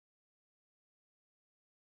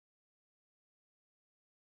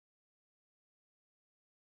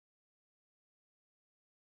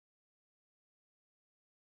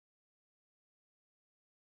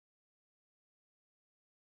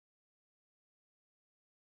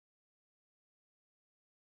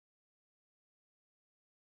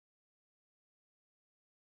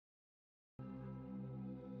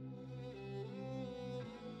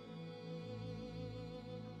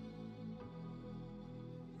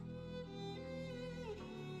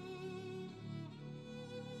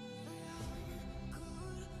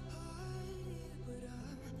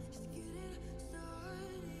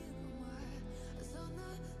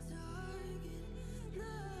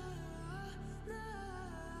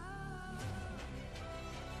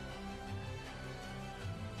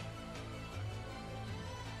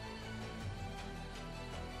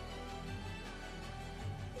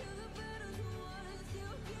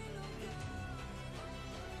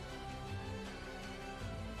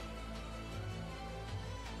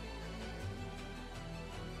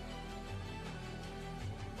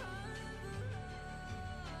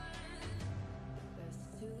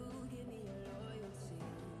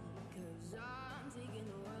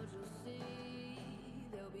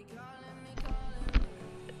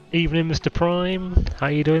Evening, Mr. Prime. How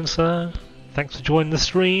you doing, sir? Thanks for joining the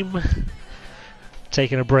stream.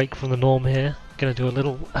 Taking a break from the norm here. Gonna do a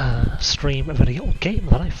little stream of a little game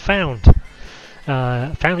that I found.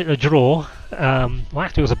 Found it in a drawer. Well,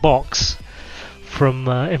 actually, it was a box from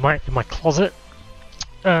in my closet,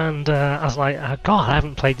 and I was like, God, I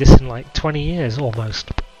haven't played this in like 20 years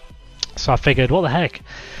almost. So I figured, what the heck?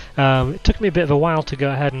 It took me a bit of a while to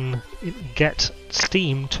go ahead and get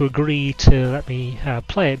Steam to agree to let me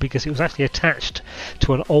play it, because it was actually attached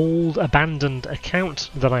to an old abandoned account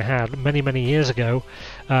that I had many years ago.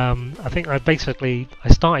 I think I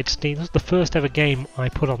started Steam. This was the first ever game I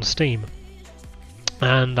put on Steam,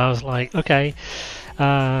 and I was like, okay,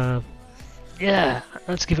 yeah,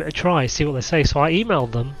 let's give it a try, see what they say. So I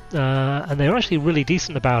emailed them, and they were actually really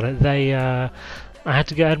decent about it. I had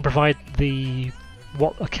to go ahead and provide the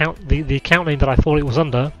account name that I thought it was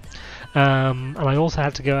under, and I also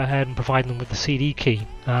had to go ahead and provide them with the CD key.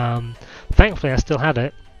 Thankfully, I still had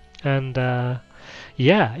it, and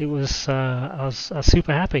yeah, it was. I was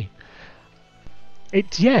super happy.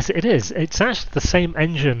 Yes, it is. It's actually the same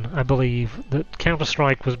engine, I believe, that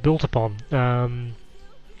Counter-Strike was built upon.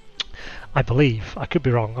 I believe. I could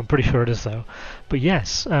be wrong. I'm pretty sure it is, though. But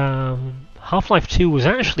yes, Half-Life 2 was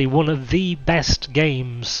actually one of the best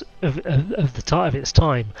games of its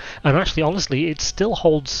time, and actually, honestly, it still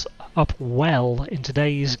holds up well in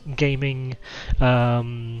today's gaming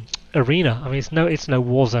arena. I mean, it's no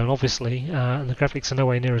Warzone, obviously, and the graphics are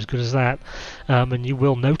nowhere near as good as that. And you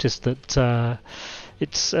will notice that.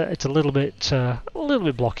 It's a little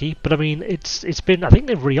bit blocky, but I mean it's been, I think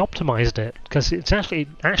they've re-optimized it, because it's actually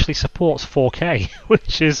supports 4K,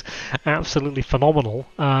 which is absolutely phenomenal.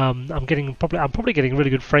 I'm probably getting really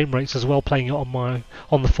good frame rates as well playing it on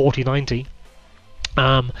the 4090.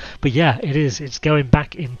 But yeah, it's going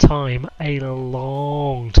back in time a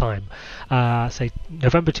long time. Say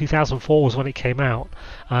November 2004 was when it came out.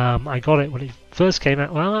 I got it when it first came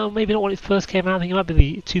out. Well, maybe not when it first came out. I think it might be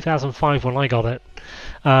the 2005 when I got it.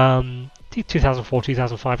 2004,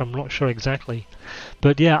 2005. I'm not sure exactly.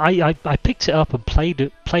 But yeah, I picked it up and played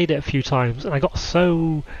it a few times, and I got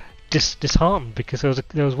so disheartened because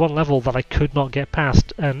there was one level that I could not get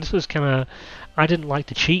past, and this was kind of, I didn't like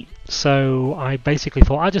to cheat, so I basically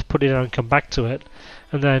thought I'd just put it down and come back to it.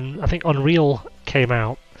 And then I think Unreal came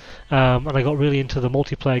out, and I got really into the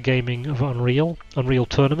multiplayer gaming of Unreal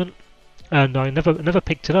Tournament, and I never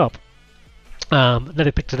picked it up.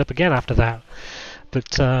 Never picked it up again after that.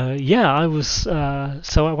 But yeah, I was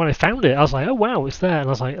so when I found it, I was like, oh wow, it's there, and I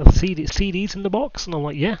was like, CDs in the box, and I'm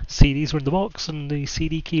like, yeah, CDs were in the box, and the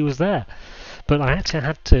CD key was there. But I actually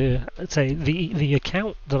had to say the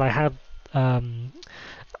account that I had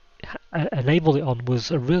enabled it on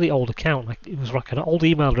was a really old account. Like, it was like an old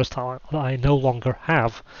email address that I no longer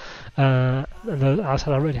have, and I was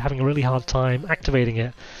really having a really hard time activating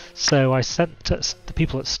it. So I sent the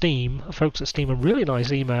people at Steam, folks at Steam, a really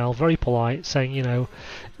nice email, very polite, saying,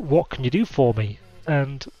 what can you do for me?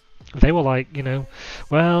 And they were like,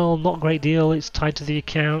 well, not a great deal, it's tied to the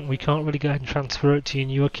account, we can't really go ahead and transfer it to your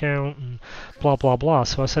new account, and blah blah blah.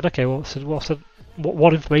 So I said, okay,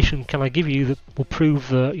 what information can I give you that will prove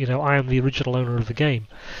that I am the original owner of the game?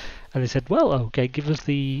 And they said, well, okay, give us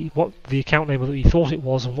the account name that you thought it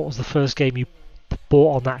was, and what was the first game you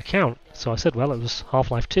bought on that account. So I said, well, it was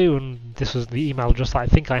Half-Life 2, and this was the email address that I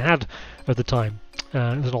think I had at the time.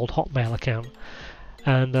 It was an old Hotmail account.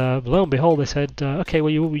 And lo and behold, they said, okay,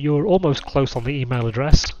 well, you were almost close on the email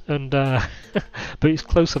address, and but it's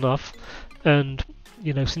close enough. And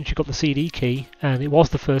since you got the CD key, and it was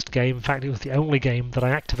the first game, in fact, it was the only game that I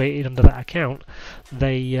activated under that account,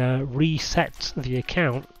 they reset the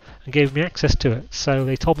account and gave me access to it. So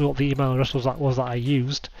they told me what the email address was that I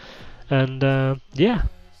used, and yeah,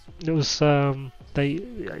 it was.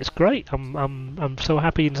 It's great. I'm so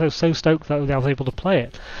happy and so stoked that I was able to play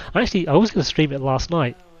it. I was going to stream it last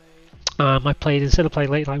night. Instead of playing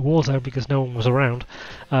Late Night Warzone because no one was around,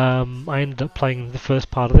 I ended up playing the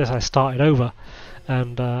first part of this. I started over,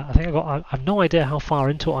 and I think I have no idea how far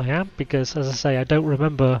into it I am, because, as I say, I don't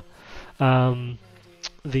remember playing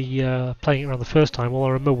it around the first time. All I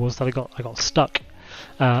remember was that I got stuck,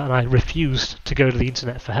 and I refused to go to the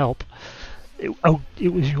internet for help. It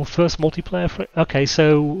was your first multiplayer? Okay,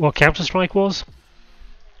 so what Counter-Strike was?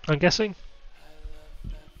 I'm guessing?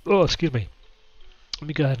 Oh, excuse me. Let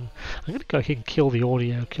me go ahead I'm going to go ahead and kill the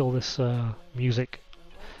audio, kill this music.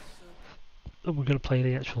 And we're going to play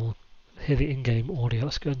hear the in-game audio.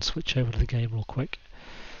 Let's go ahead and switch over to the game real quick.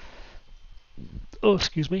 Oh,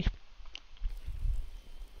 excuse me.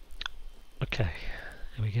 Okay,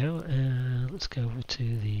 there we go. Let's go over to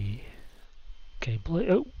the gameplay.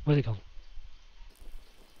 Oh, where's it gone?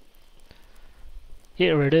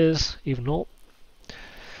 Here it is, even up.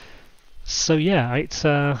 So yeah, it's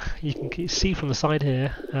you can see from the side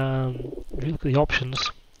here. If you look at the options,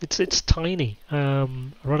 it's tiny.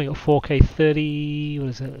 Running at 4K 30. What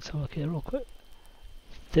is it? Let's have a look here real quick.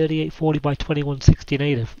 3840 by 2160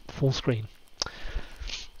 native, full screen.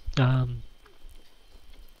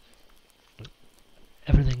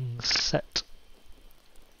 Everything's set.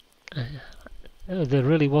 There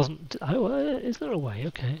really wasn't. Is there a way?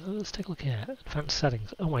 Okay, let's take a look here. Advanced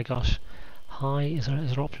settings. Oh my gosh. High. Is there an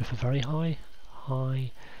option for very high?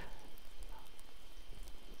 High.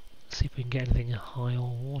 Let's see if we can get anything high or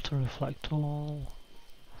water reflect all.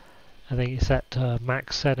 I think it's set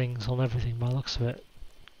max settings on everything by the looks of it.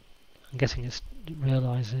 I'm guessing it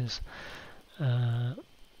realizes. Okay,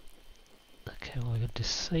 well I got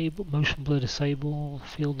disable, motion blur disable,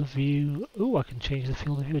 field of view. Oh, I can change the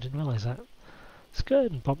field of view. I didn't realize that. Let's go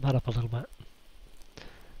ahead and bump that up a little bit.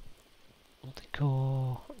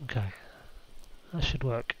 Multi-core. Okay, that should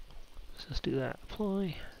work. Let's just do that.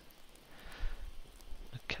 Apply.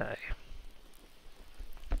 Okay.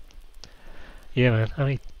 Yeah, man. I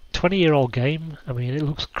mean, 20-year-old game. I mean, it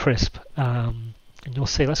looks crisp. And you'll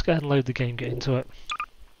see. Let's go ahead and load the game. Get into it.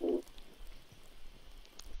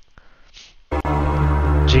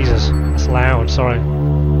 Jesus, it's loud. Sorry.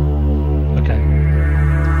 Okay.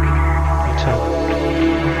 Return.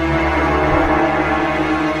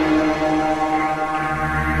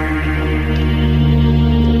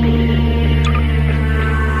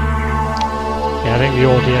 Yeah, I think the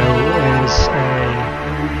audio is a...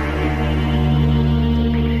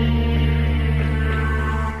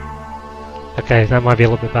 Okay, that might be a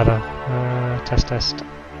little bit better. Test.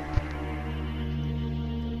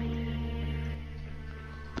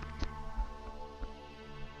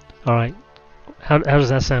 Alright, how does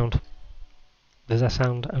that sound? Does that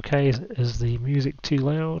sound okay? Is the music too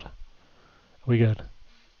loud? Are we good?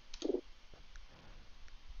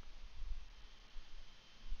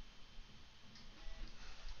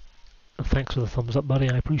 Thanks for the thumbs up, buddy,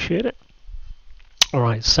 I appreciate it.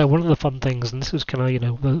 Alright, so one of the fun things, and this was kind of, you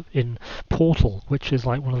know, in Portal, which is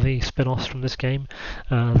like one of the spin-offs from this game,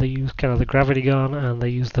 they use kind of the gravity gun and they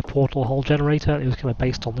use the portal hole generator. It was kind of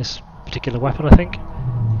based on this particular weapon, I think.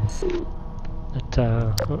 But,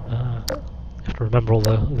 you have to remember all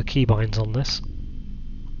the keybinds on this.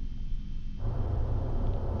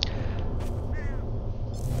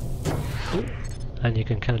 And you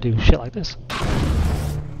can kind of do shit like this.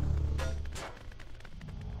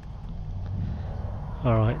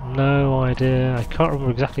 Alright, no idea. I can't remember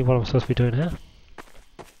exactly what I'm supposed to be doing here.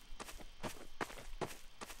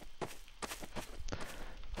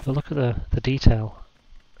 But look at the detail.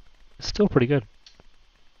 It's still pretty good.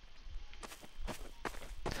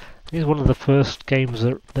 This is one of the first games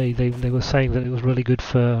that they were saying that it was really good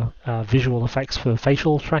for visual effects for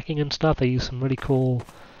facial tracking and stuff. They use some really cool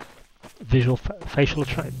visual facial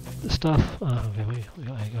stuff. Oh, okay, we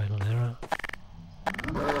got it going on here.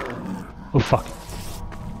 Oh fuck.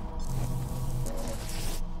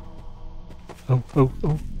 Oh.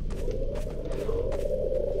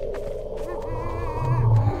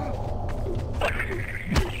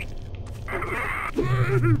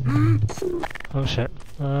 Oh shit.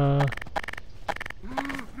 Alright.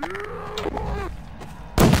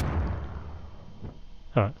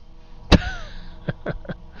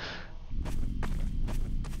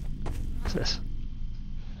 What's this?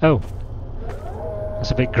 Oh.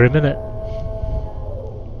 That's a bit grim, isn't it?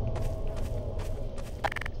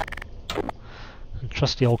 And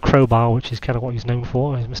trusty old crowbar, which is kind of what he's known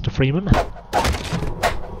for, is Mr. Freeman.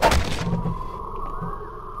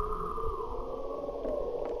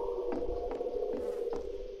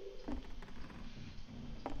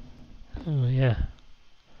 Oh yeah,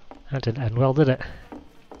 that didn't end well, did it?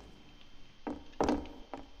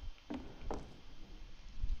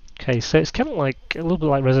 Okay, so it's kind of like a little bit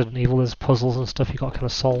like Resident Evil. There's puzzles and stuff you got to kind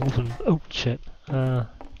of solve, and oh shit. Oh,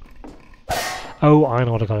 I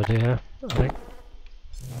know what I got to do here. I think.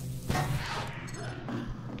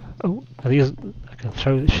 Oh, are these? I can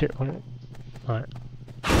throw this shit like that. Right.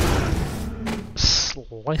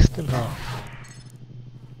 Sliced in half.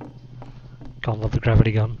 God, love the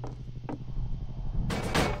gravity gun.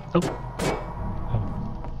 Oh.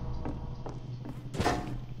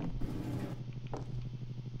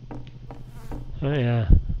 Oh yeah.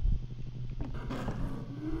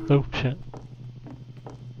 Oh shit.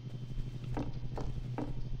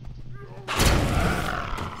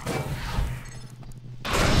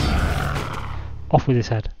 Off with his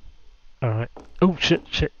head. Alright. Oh shit.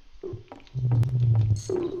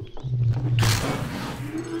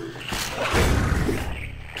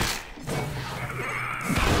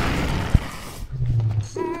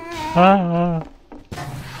 Ah!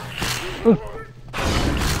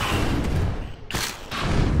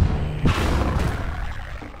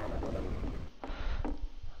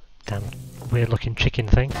 Damn weird looking chicken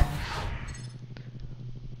thing.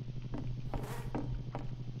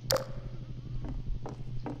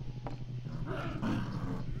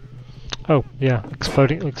 Oh, yeah,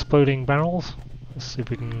 exploding barrels. Let's see if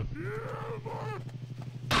we can...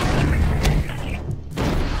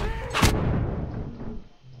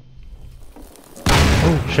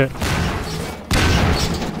 Oh, shit.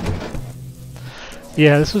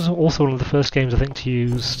 Yeah, this was also one of the first games, I think, to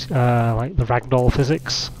use, like, the ragdoll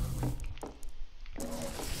physics.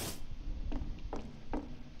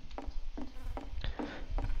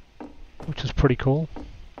 Which is pretty cool.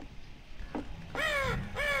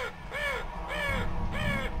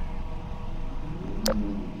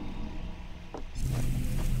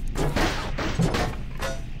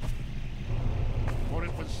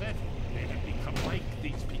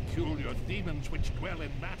 Demons which dwell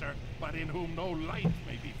in matter, but in whom no light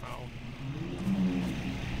may be found.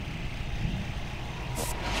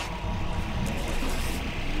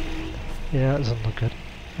 Yeah, that doesn't look good.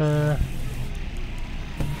 I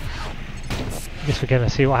guess we're gonna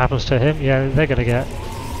see what happens to him. Yeah, they're gonna get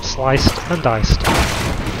sliced and diced.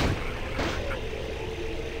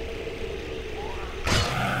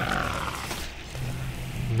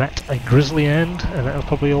 Met a grisly end, and that'll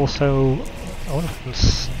probably also... I wonder if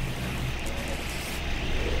it's...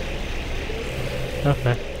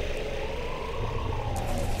 Okay.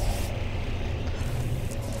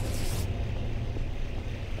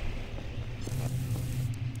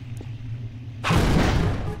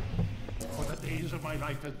 For the days of my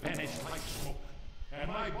life have vanished like smoke, and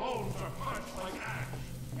my bones are parched like ash,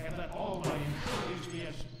 and let all my impurities be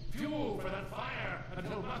as fuel for that fire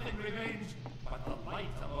until nothing remains but the light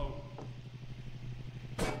alone.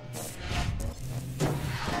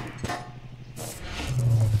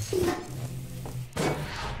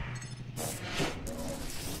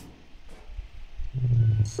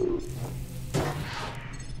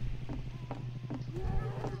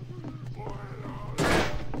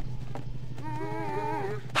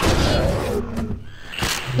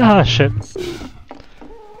 Ah, shit. It's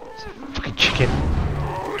a fucking chicken.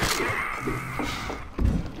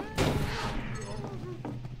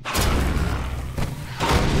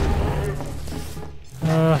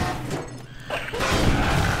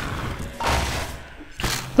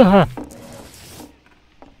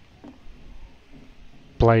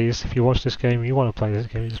 Blaze, if you watch this game, you want to play this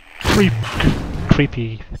game. It's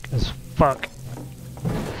creepy as fuck.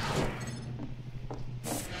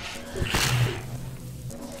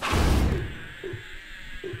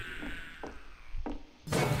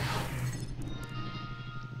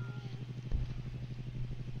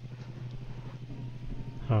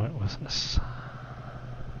 Alright, what's this?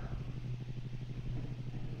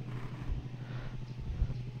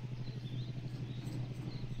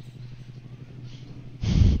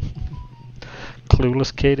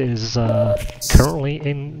 Clueless Kid is currently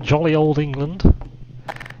in jolly old England,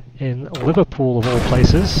 in Liverpool of all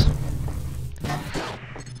places.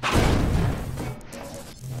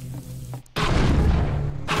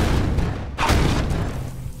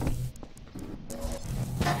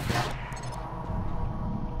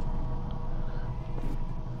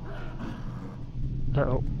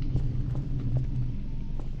 Uh-oh.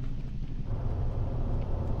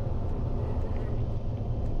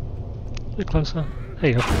 A bit closer. There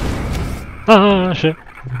you go. Ah, shit.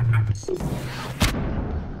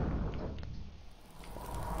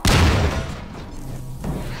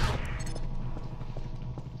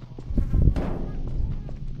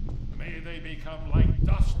 May they become like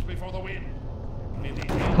dust before the wind. May the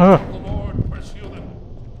angels of the Lord pursue them.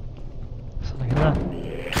 Something in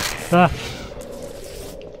there. Ah!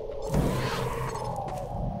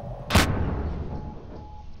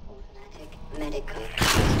 Medical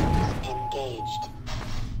systems engaged.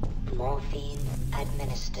 Morphine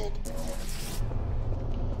administered.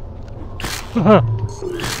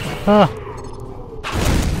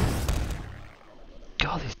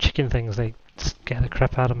 God, these chicken things, they scare the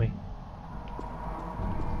crap out of me.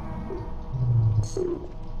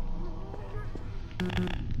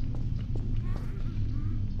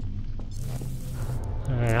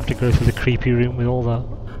 I have to go through the creepy room with all that.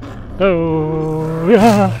 Oh,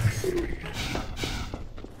 yeah!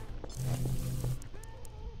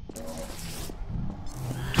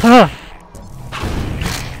 Ah!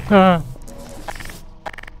 Ah!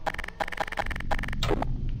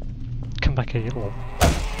 Come back here, you little...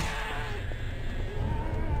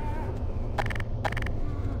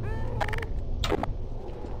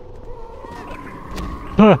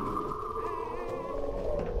 Ah!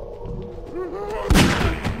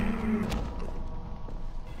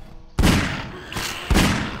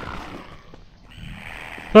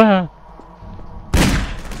 Ah!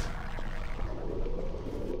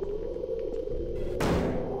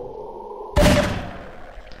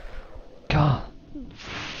 God.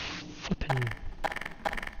 Flipping.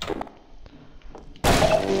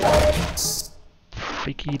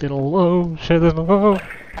 Freaky little. Oh, shit, there's no. Oh!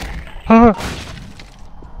 Ah!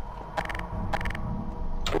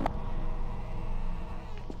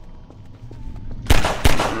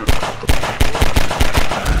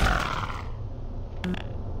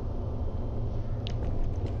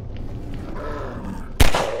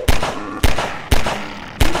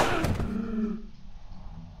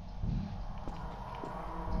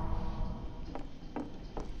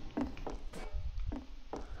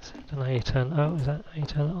 I don't know how you turn. Oh, is that how you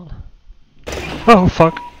turn it on? Oh,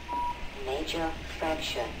 fuck! Major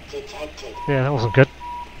fracture detected. Yeah, that wasn't good.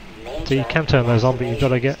 So you can turn those on, but you've got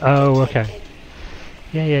to get. Oh, okay.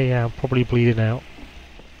 Yeah, I'm probably bleeding out.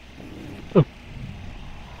 Oh.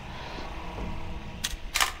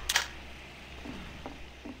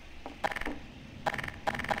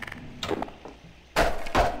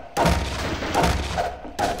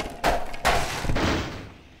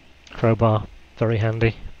 Crowbar, very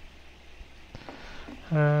handy.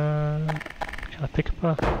 Can I pick up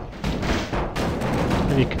a...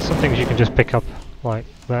 And you can, some things you can just pick up like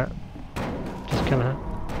that. Just kind of...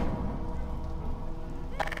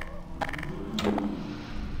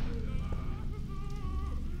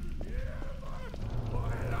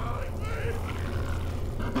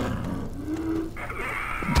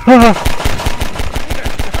 Ah!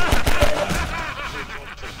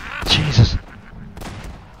 Jesus.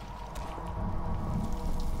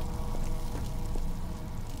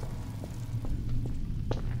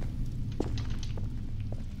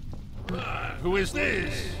 Who is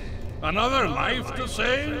this? Another life to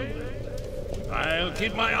save? I'll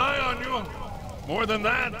keep my eye on you. More than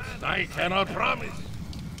that, I cannot promise.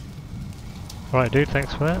 Right, dude,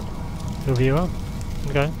 thanks for that. Whoever you are.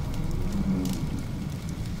 Okay.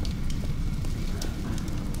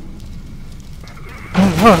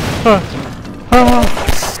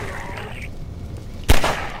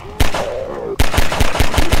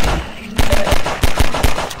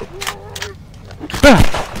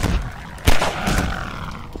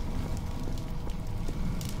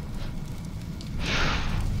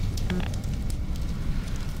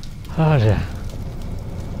 Oh dear.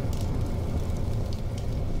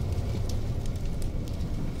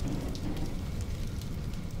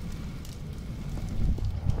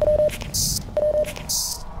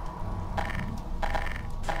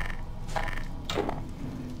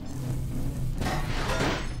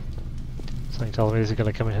 Something tells me this is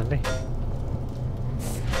going to come in handy.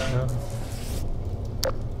 No.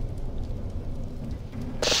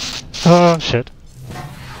 Oh shit.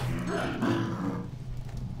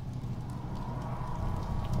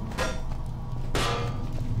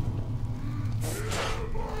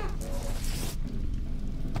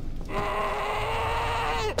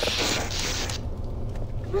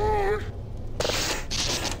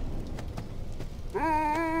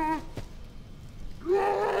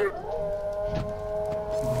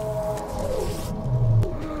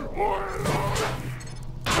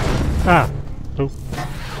 Ah! Oh.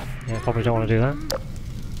 Yeah, probably don't want to do that.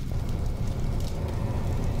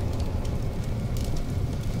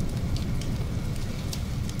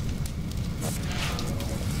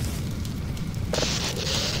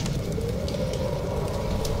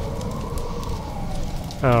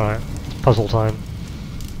 Alright, puzzle time.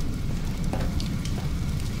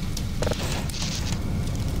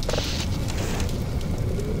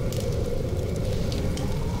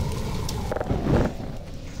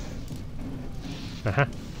 Uh-huh.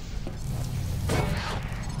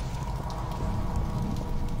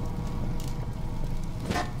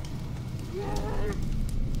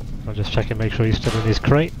 I'll just check and make sure he's still in his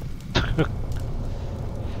crate.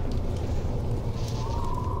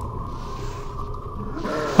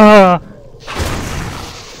 Ah!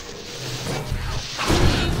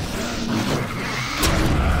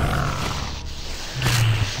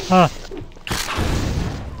 Ah!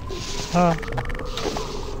 Ah!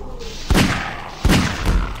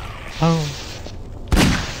 Oh!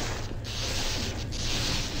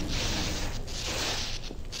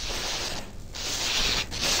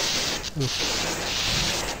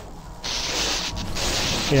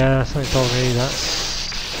 Yeah, something told me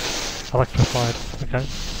that's electrified. Okay.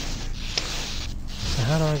 So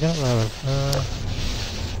how do I get there then?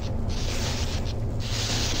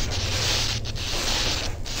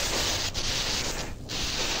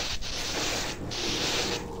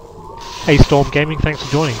 Hey Storm Gaming, thanks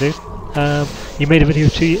for joining, dude. You made a video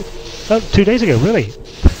 2 days ago, really?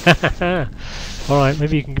 Alright,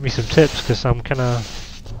 maybe you can give me some tips, because I'm kinda...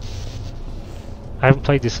 I haven't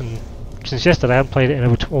played this since yesterday. I haven't played it in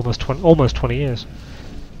over almost 20 years.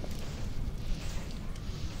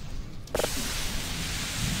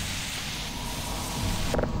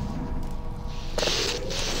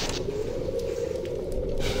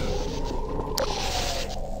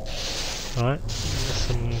 Alright, that's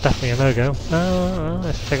definitely a no-go.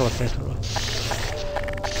 Let's take a look at this.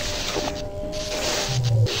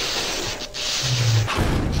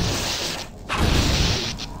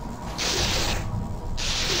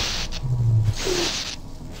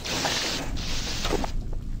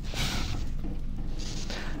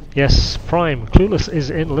 Yes, Prime. Clueless is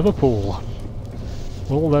in Liverpool.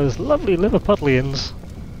 All those lovely Liverpudlians.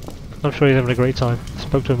 I'm sure he's having a great time.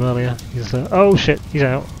 Spoke to him earlier. He's oh shit, he's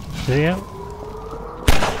out. Is he out?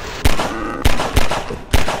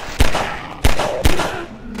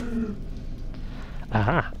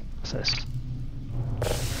 Aha, what's this?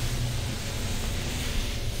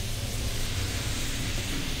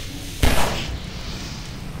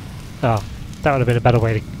 Oh, that would have been a better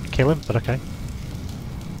way to kill him, but okay.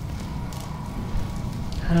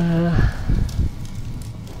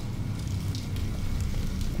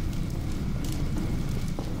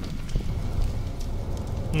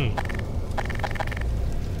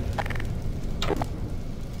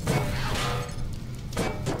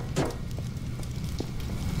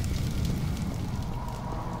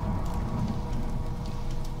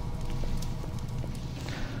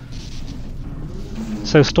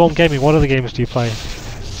 So Storm Gaming, what other games do you play?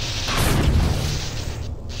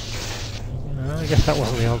 I guess that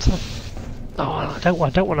wasn't the answer. Oh, I don't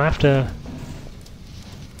want to have to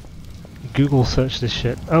Google search this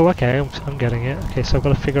shit. Oh, okay, I'm getting it. Okay, so I've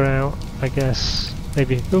got to figure out, I guess,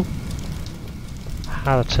 maybe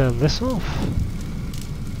how to turn this off.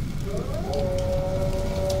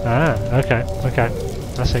 Ah, okay,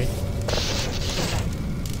 I see.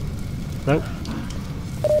 Nope.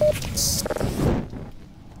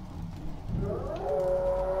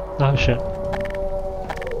 Oh shit.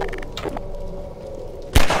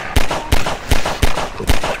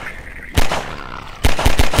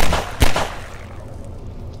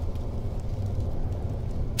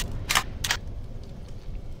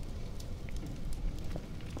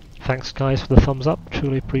 Thanks guys for the thumbs up,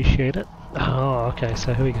 truly appreciate it. Oh, okay,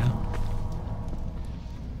 so here we go.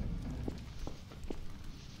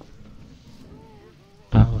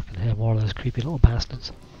 Oh, I can hear more of those creepy little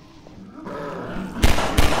bastards.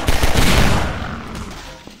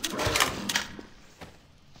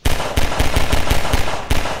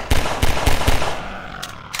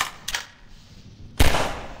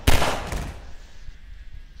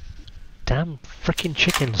 Damn frickin'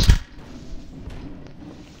 chickens.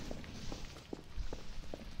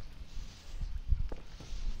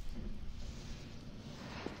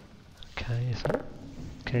 Okay, so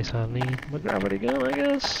in case I need my gravity gun, I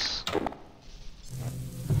guess.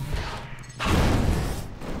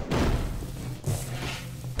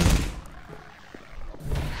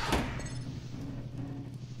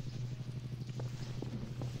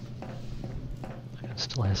 I can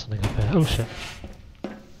still hear something up here. Oh shit.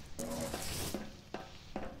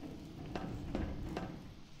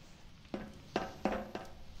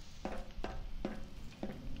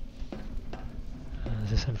 Is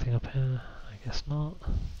this anything up here? I guess not.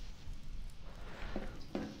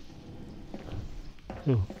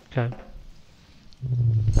 Ooh, okay.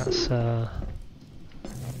 That's a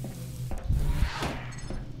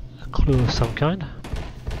clue of some kind.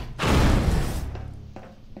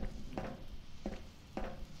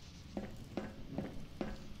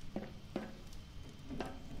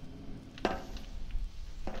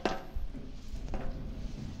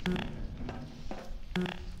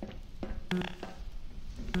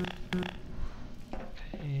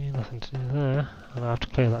 Okay, nothing to do there. I'll have to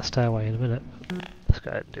clear that stairway in a minute. Let's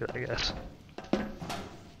go ahead and do that, I guess.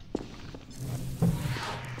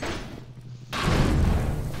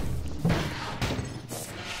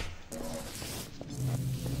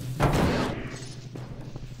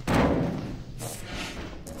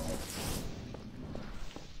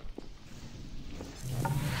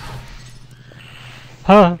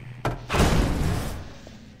 Huh?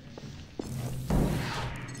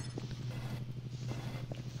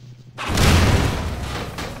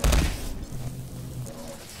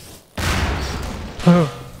 Huh?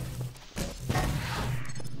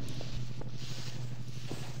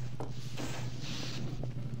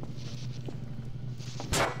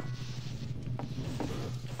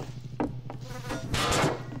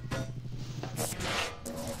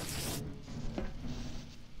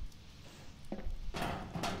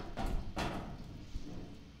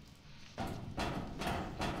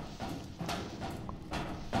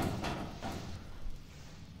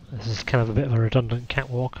 This is kind of a bit of a redundant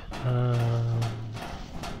catwalk.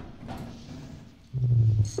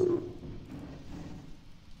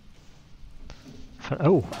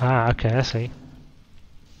 Okay, I see.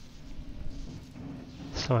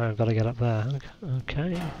 So I've got to get up there.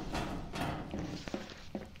 Okay.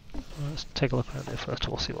 Let's take a look around here first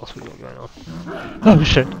of all, see what else we've got going on. Oh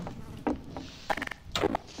shit!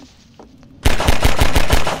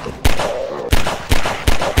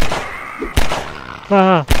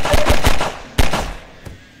 Ah!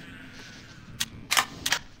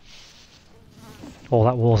 All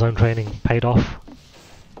that Warzone training paid off.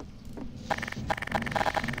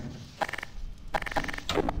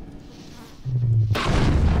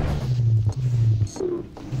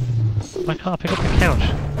 I can't pick up the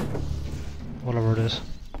couch. Whatever it is.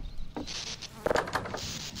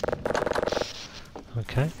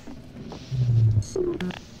 Okay.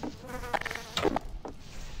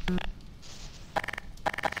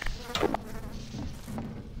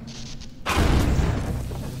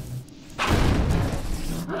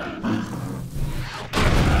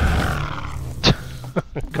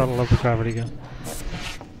 Gotta love the gravity gun.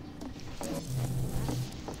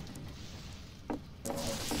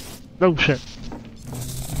 Oh shit.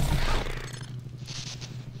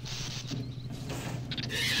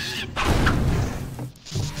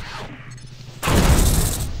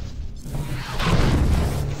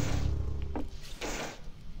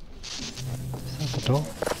 Is that the door?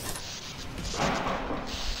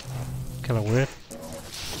 Kinda weird.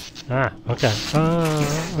 Ah, okay.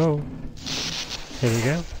 Oh. Here we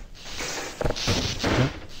go.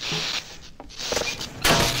 Yep.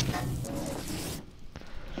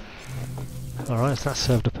 Alright, so that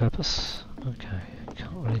served a purpose. Okay,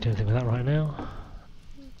 can't really do anything with that right now.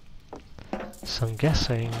 So I'm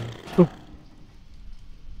guessing... Ooh!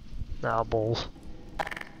 Ah, balls.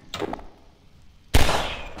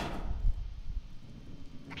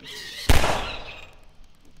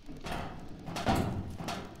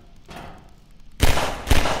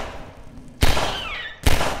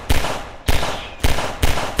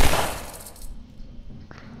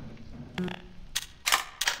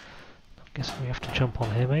 Guess we have to jump on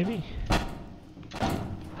here, maybe?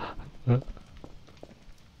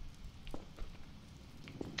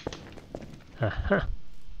 Aha!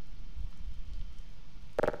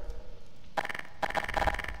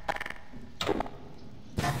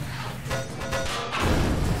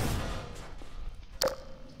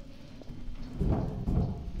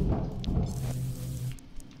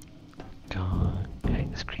 God, I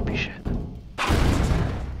hate this creepy shit.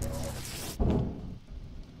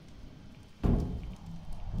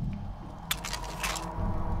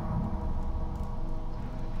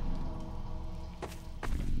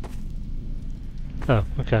 Oh,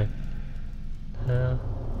 okay. Is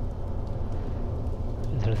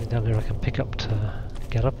there anything down there I can pick up to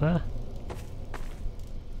get up there?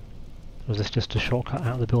 Or is this just a shortcut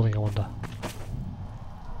out of the building, I wonder?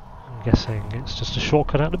 I'm guessing it's just a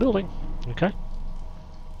shortcut out of the building. Okay.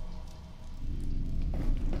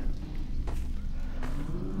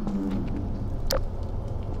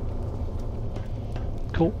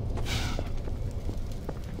 Cool.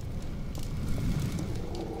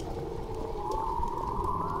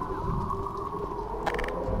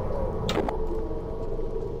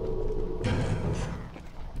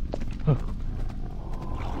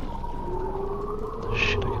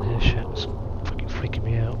 Shit, I can hear shit. It's fucking freaking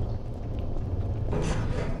me out.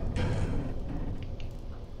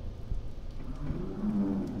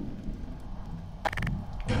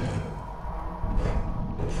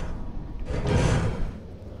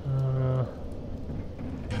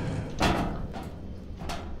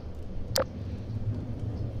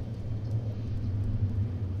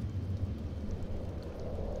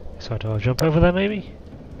 So do I jump over there maybe?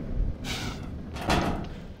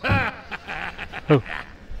 Oh.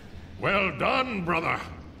 Well done, brother.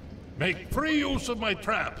 Make free use of my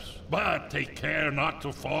traps, but take care not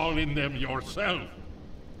to fall in them yourself.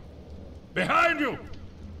 Behind you!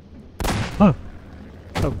 Oh.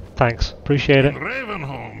 Oh, thanks. Appreciate it. In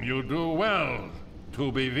Ravenholm, you do well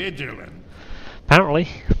to be vigilant. Apparently.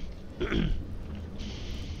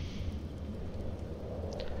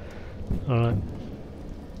 Alright.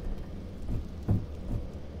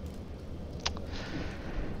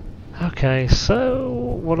 Okay, so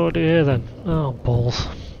what do I do here then? Oh, balls.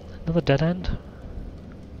 Another dead end?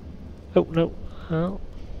 Oh, no. Oh.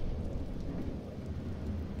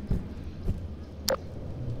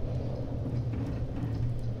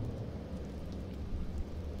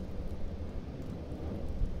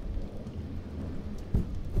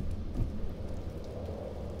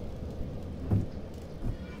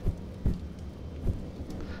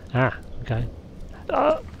 Ah, okay.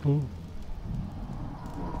 Ooh.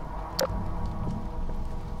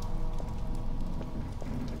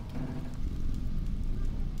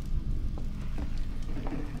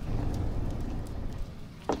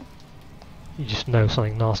 You just know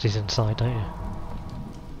something nasty's inside, don't you?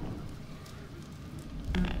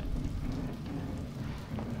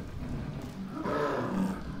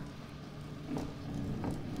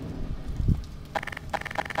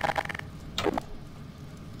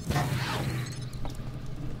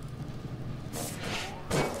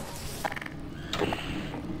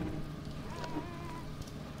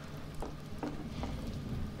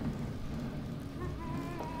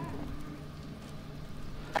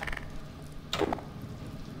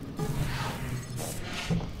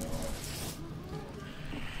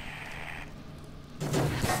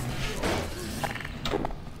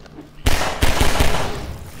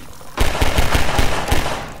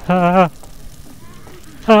 Ah!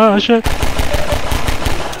 Ah, shit!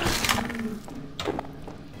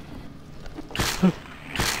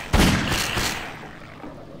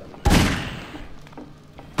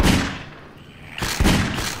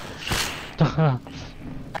 Ah.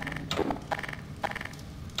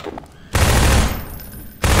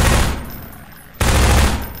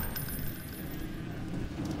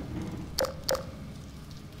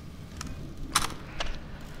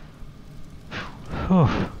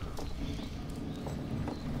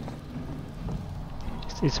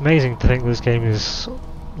 It's amazing to think this game is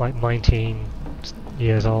like 19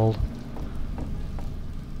 years old.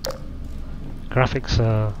 Graphics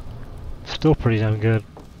are still pretty damn good.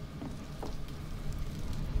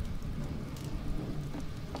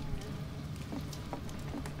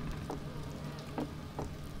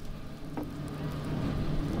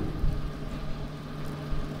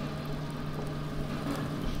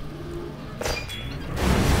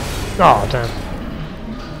 Oh, damn.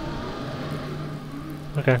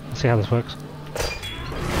 Okay, let's see how this works.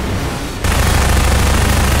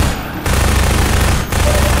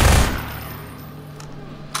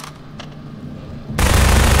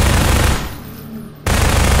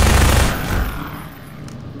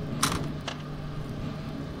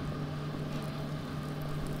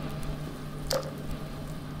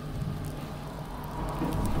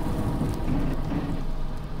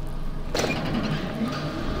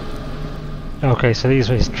 Okay, so these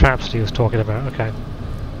were his traps he was talking about, okay.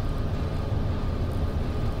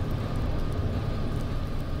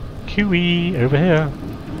 QE, over here.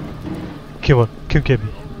 Come on, come get me.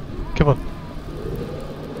 Come on.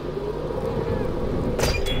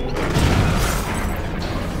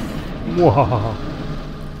 Whoa.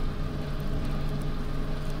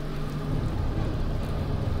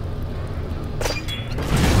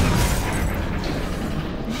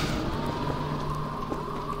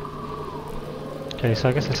 Okay, so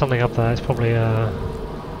I guess there's something up there. It's probably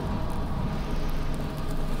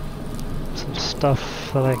some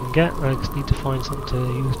stuff that I can get. I just need to find something to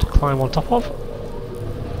use to climb on top of.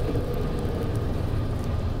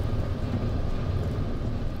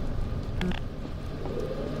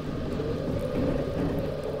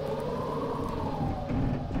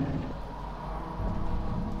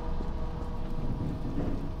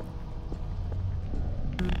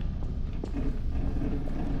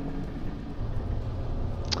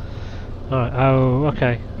 Alright, oh,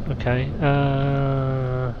 okay, okay.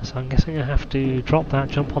 So I'm guessing I have to drop that,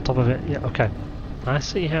 jump on top of it. Yeah, okay. I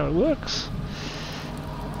see how it works.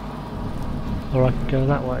 Or I can go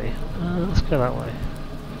that way. Let's go that way.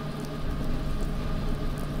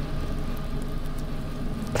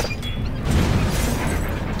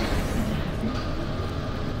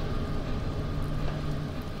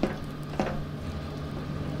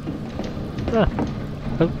 Ah.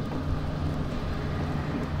 Oh.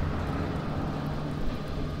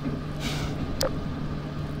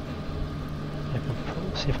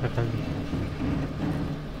 See if I can.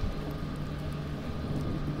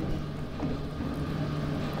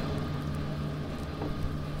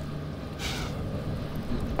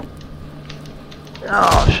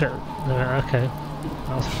 Oh shit! Okay,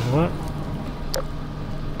 that's gonna work.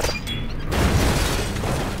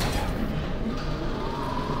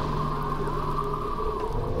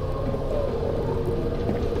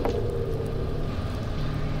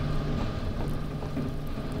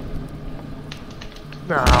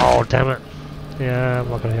 Oh, damn it. Yeah, I'm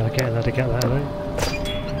not going to get in there to get that, I think.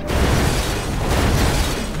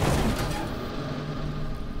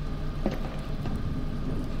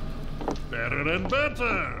 Better and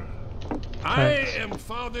better. Thanks. I am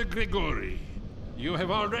Father Gregory. You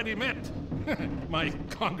have already met my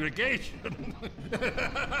congregation.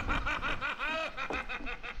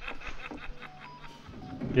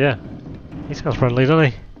 Yeah. He sounds friendly,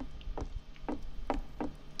 doesn't he?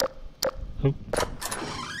 Oh.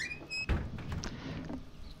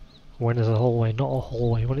 When is a hallway not a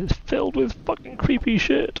hallway? When it's filled with fucking creepy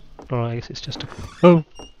shit! Alright, I guess it's just a... Oh!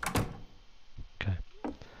 Okay.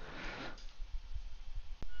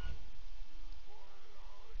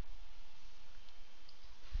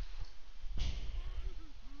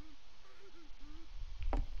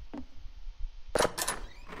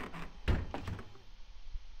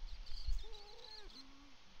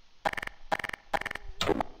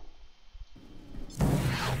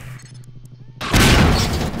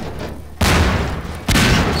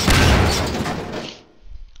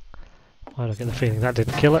 I don't get the feeling that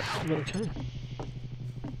didn't kill it. Okay.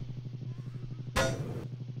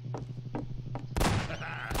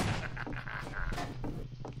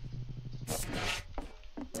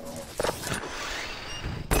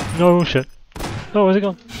 No shit. Oh, where's it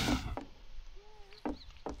gone?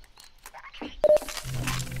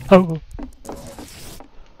 Oh.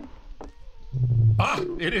 Ah,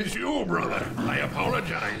 it is you, brother. I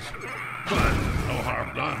apologize. But no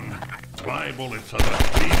harm done. My bullets are the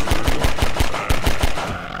least of your concern.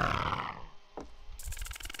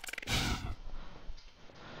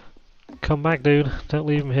 Come back, dude. Don't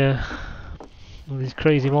leave him here. All these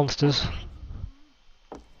crazy monsters.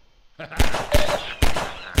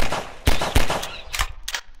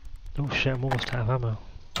 Oh shit, I'm almost out of ammo.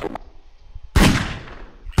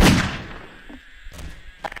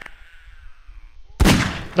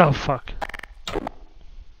 Oh fuck.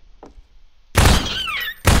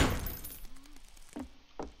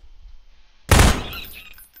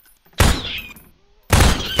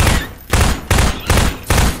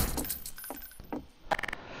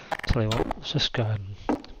 Tell you what, let's just go and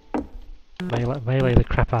melee the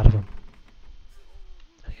crap out of him.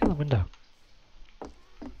 Get out the window.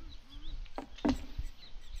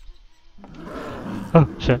 Oh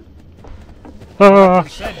shit. Ah!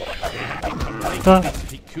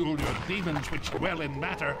 Peculiar demons which dwell in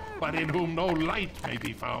matter, but in whom no light may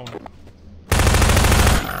be found.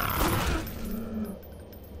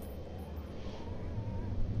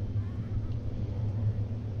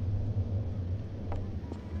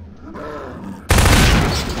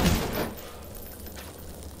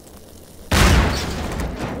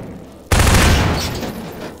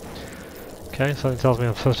 Okay, something tells me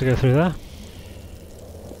I'm supposed to go through there.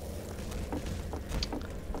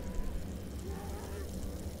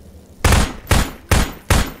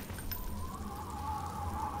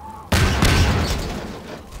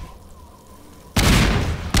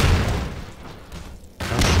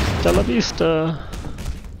 Hasta la vista!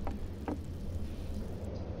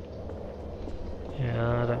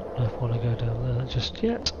 Yeah, I don't know if I want to go down there just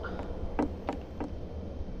yet.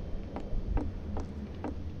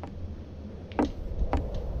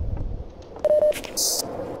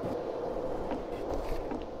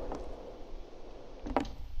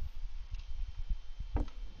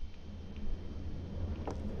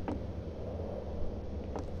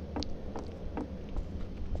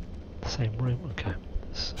 Same room, okay.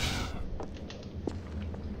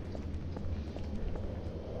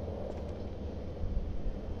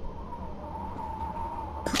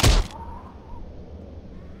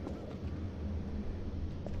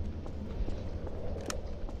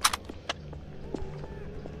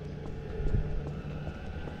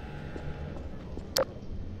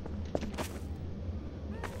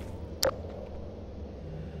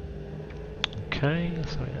 Okay,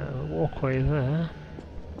 so we have a walkway there.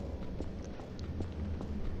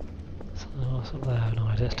 Something else up there, no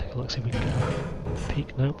idea, let's take a look, see if we can get a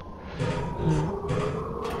peek, nope.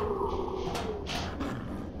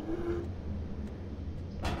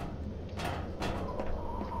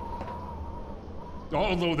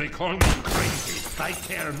 Although they call me crazy, I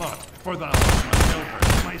care not, for thou art my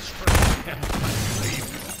helper, my strength, and my savior.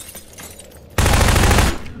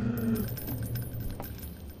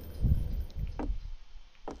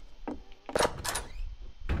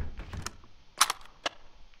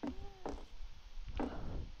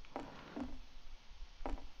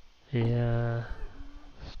 Yeah.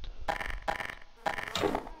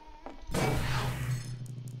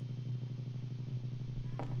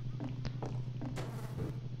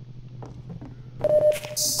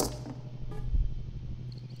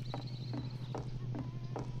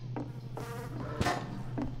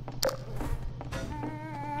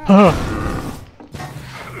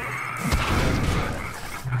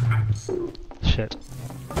 Shit.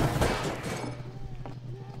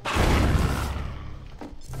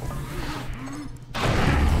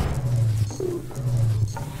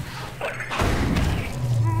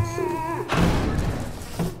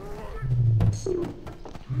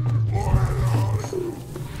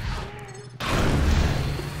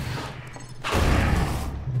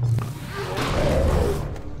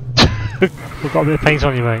 We've got a bit of paint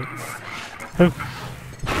on you, mate.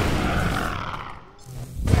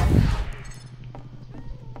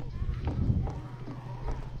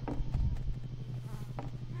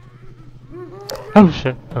 Oh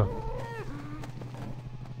shit. Oh.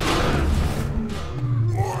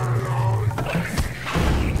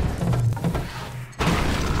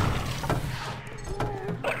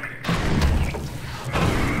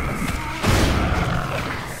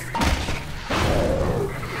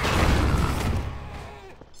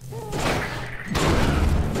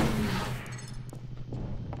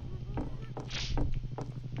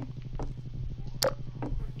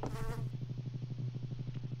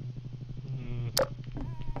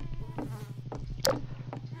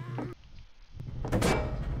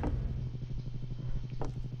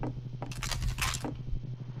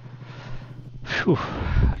 Phew.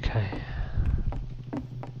 Okay.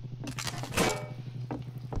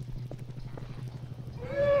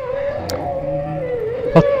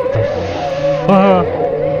 What the fuck?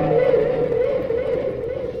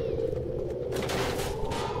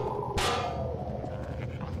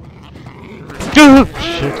 Oh,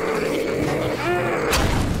 shit.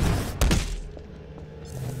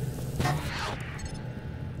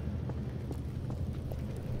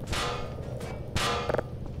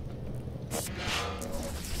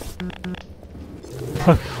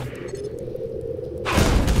 Huh.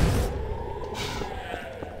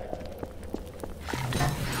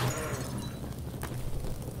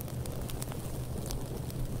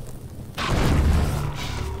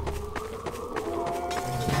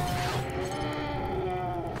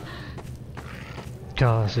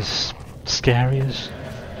 God, this is scary as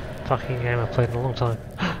fucking game I've played in a long time.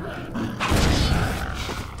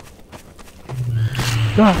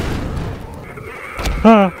 Ah!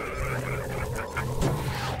 Ah!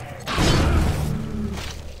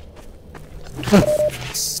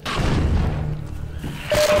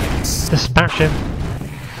 Dispatch him.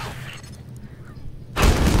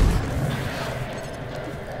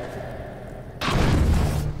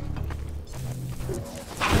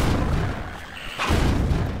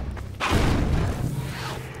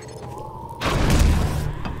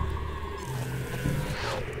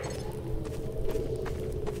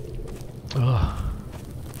 Ugh.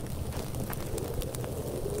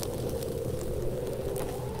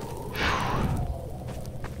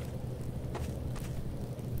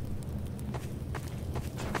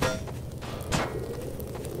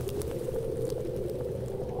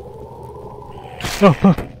 Oh,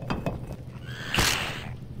 oh.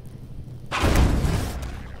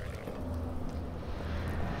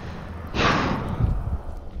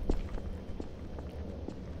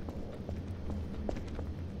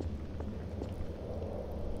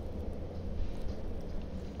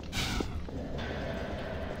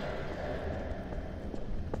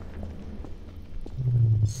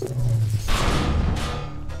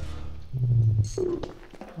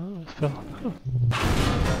 Oh, I fell. Oh.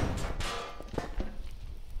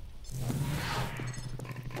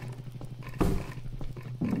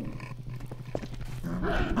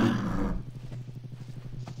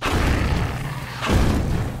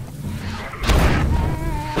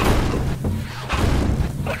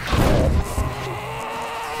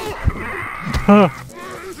 Ah.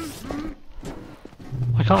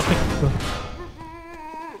 I can't think of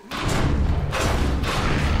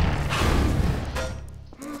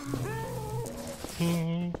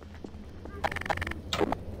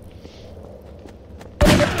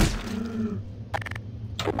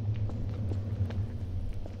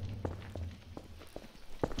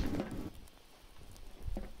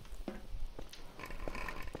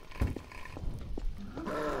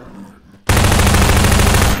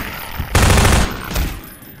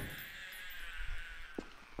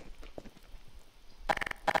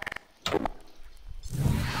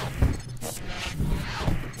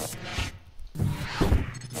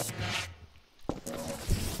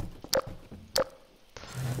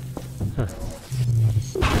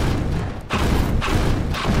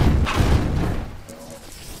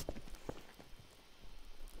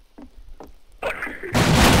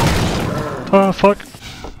oh, fuck.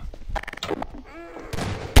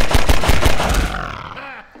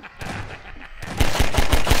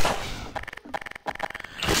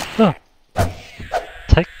 Ah.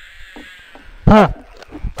 Take. Ah.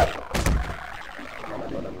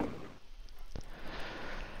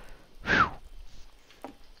 Whew.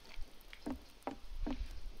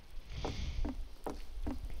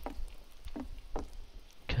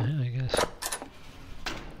 Okay, I guess.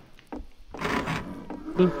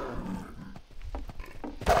 Ooh.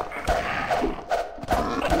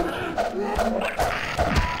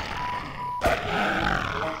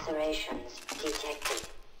 Laceration. detected.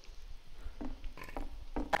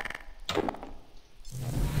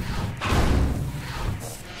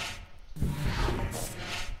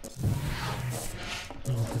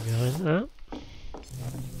 Nothing behind that.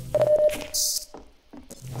 Is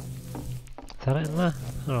that it in there?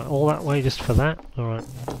 Alright, all that way just for that? Alright.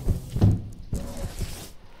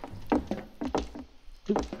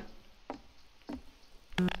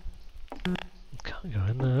 Can't go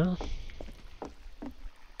in there.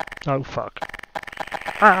 Oh fuck.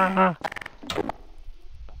 Ah!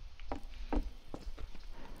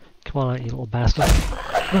 Come on out, you little bastard.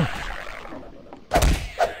 Oh.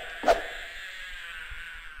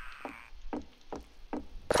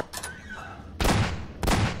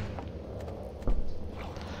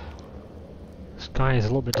 This guy is a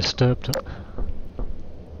little bit disturbed.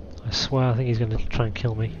 I swear, I think he's going to try and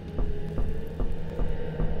kill me.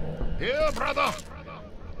 Here, brother!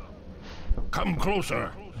 Come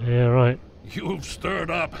closer. Yeah, right. You've stirred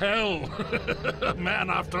up hell. A man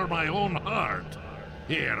after my own heart.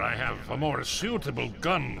 Here, I have a more suitable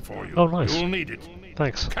gun for you. Oh, nice. You'll need it.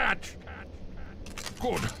 Thanks. Catch!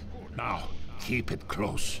 Good. Now, keep it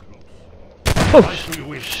close. Oh, Like you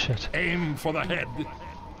wish. shit. Aim for the head.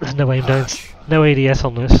 There's no aim down. Hush. No ADS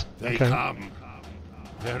on this. They Okay. come.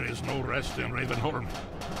 There is no rest in Ravenholm.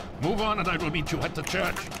 Move on and I will meet you at the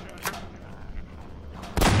church.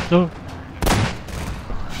 No.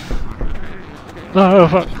 Oh,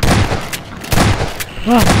 fuck.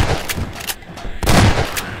 Ah.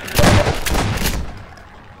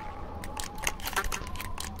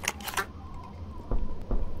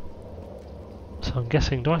 So I'm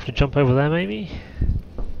guessing, do I have to jump over there maybe?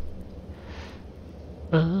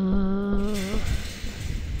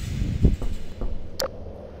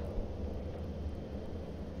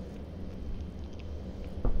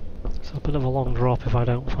 It's a bit of a long drop if I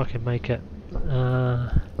don't fucking make it.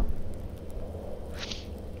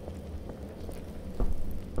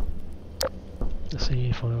 Let's see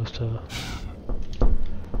if I was to...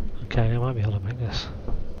 Okay, I might be able to make this.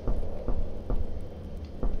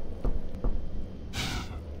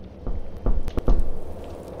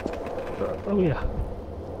 Oh yeah.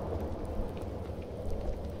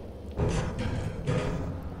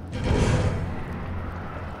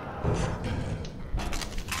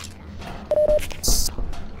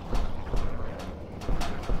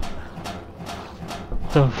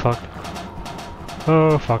 Oh fuck.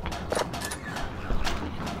 Oh fuck.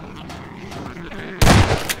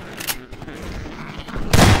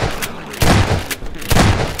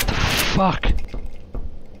 Fuck.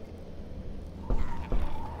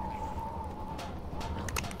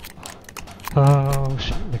 Oh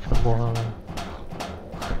shit, they come more on.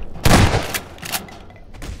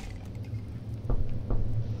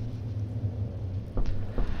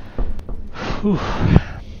 Whew.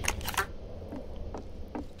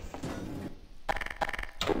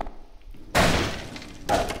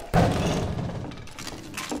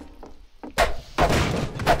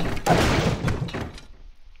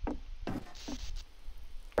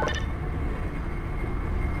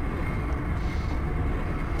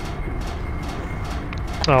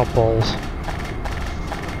 Oh, balls.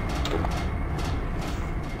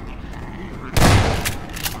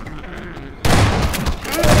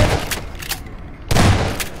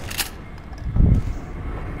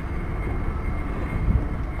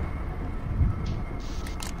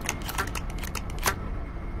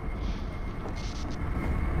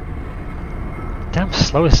 Damn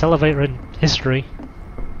slowest elevator in history.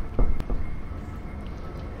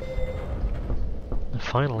 And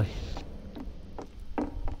finally.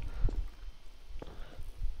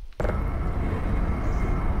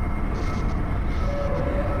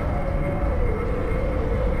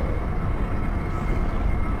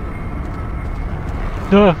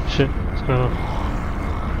 Oh shit, what's going on?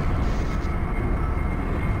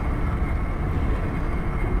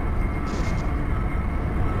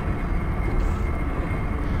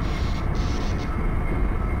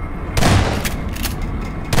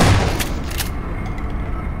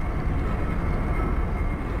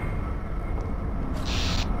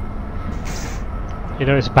 You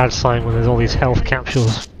know it's a bad sign when there's all these health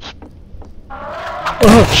capsules.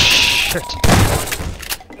 Oh shit!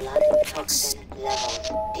 Blood toxin levels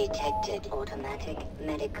detected. Automatic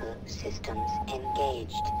medical systems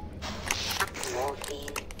engaged. Morphine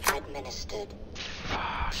administered.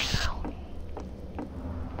 Fucking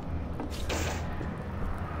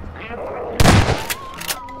hell.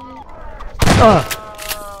 Ah!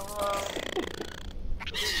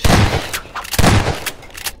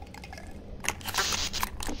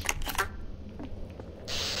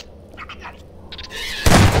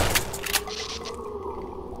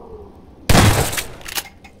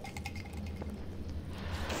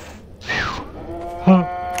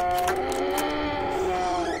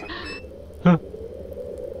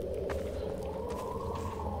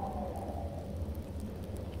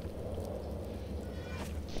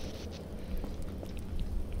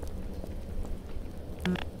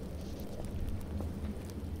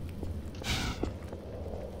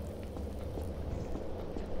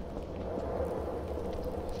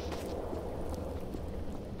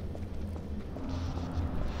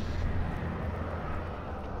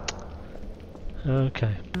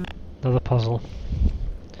 Okay, another puzzle.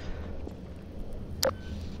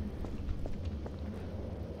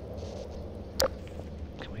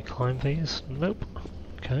 Can we climb these? Nope.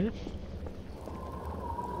 Okay.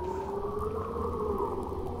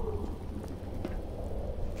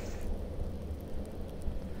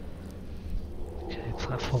 Okay,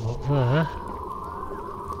 platform up there.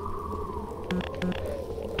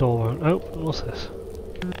 Door won't open. What's this?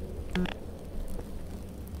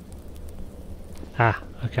 Ah,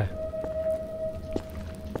 okay.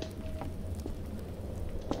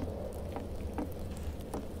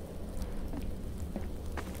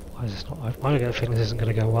 Why is this not? Why do I get a feeling this isn't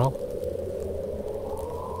going to go well?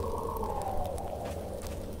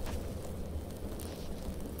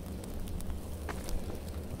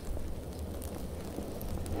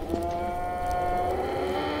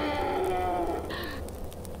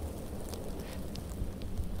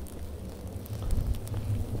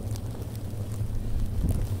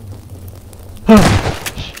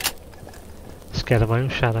 Scared of my own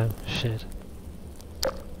shadow. Shit.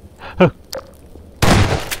 Oh.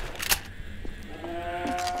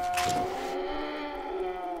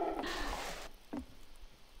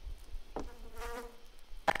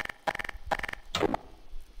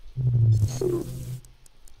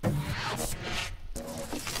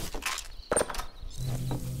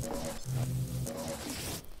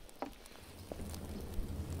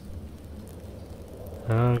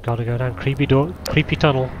 Oh, gotta go down creepy door, creepy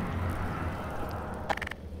tunnel.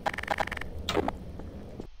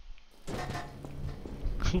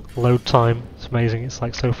 Load time. It's amazing. It's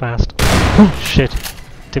like so fast. Oh shit!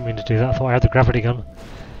 Didn't mean to do that. I thought I had the gravity gun.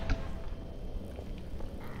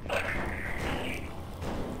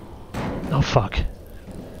 Oh fuck!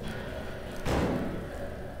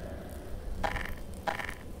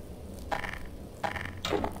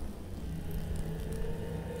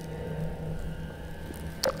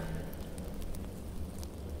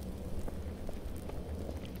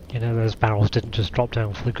 You know, those barrels didn't just drop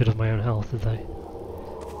down for the good of my own health, did they?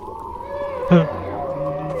 Okay.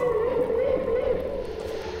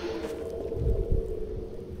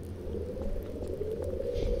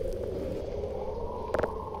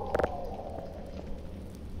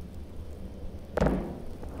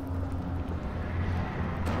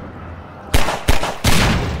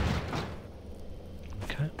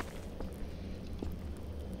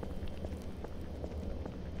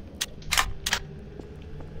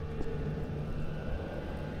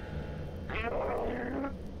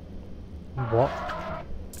 What?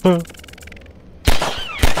 Huh.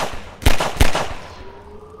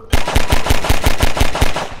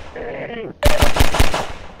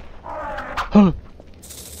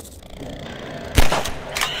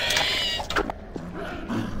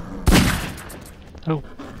 Oh.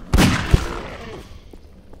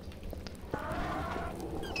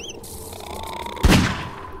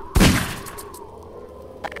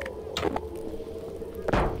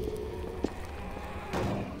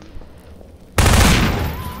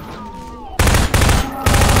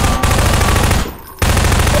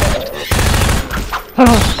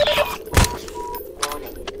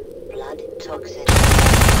 Warning. Blood toxin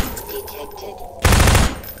detected.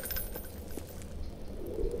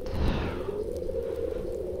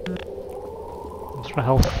 Is there a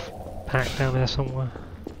health pack down there somewhere?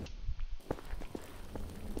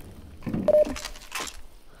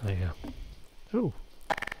 There you go. Ooh.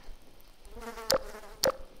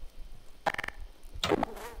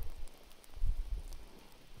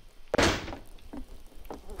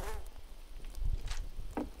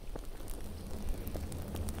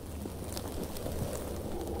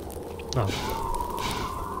 Oh.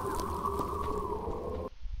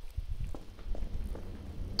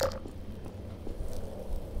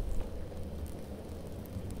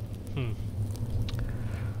 Hmm.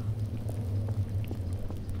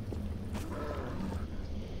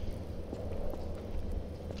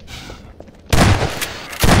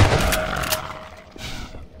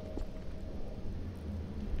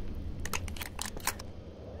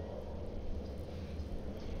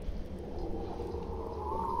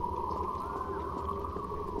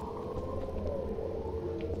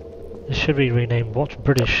 This should be renamed Watch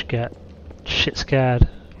British Get Shit Scared.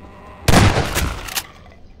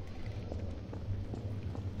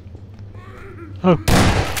 Oh.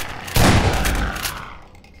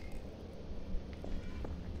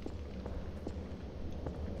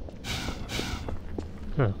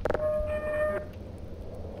 Huh.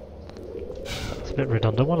 It's a bit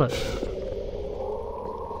redundant, wasn't it?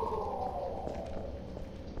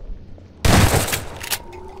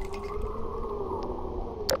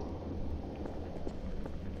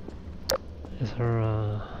 Is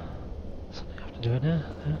there something I have to Do it now.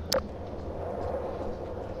 Yeah.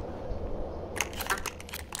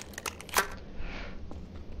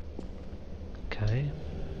 Okay.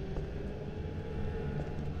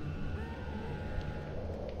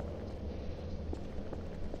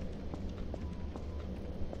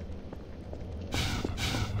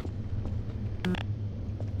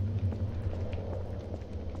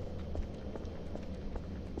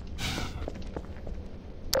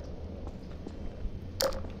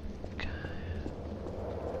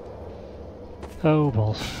 Oh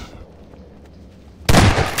balls.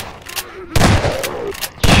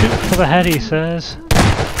 Shoot for the head, he says.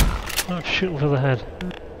 Not shooting for the head.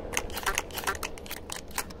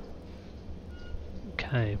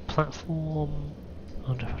 Okay, platform. I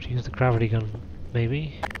wonder if I have to use the gravity gun,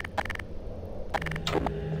 maybe.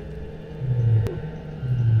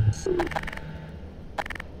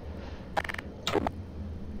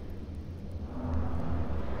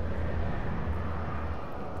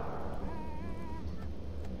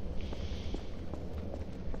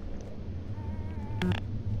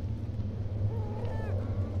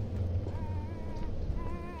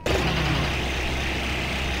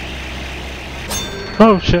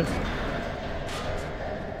 Oh shit!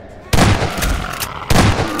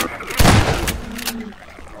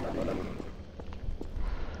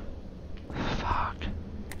 Fuck.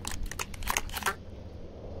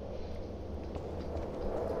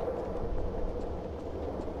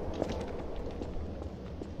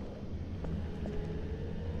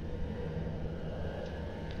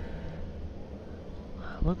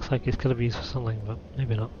 Looks like it's gonna be used for something, but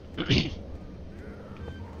maybe not.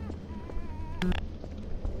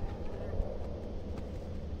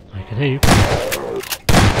 I can hear you.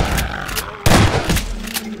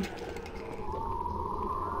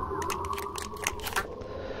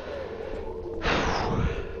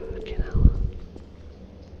 Fucking hell.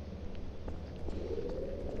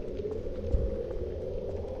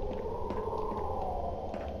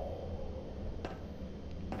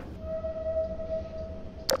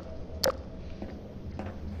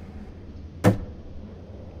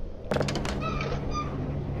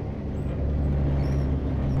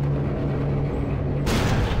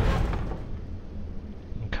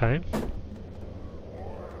 Okay.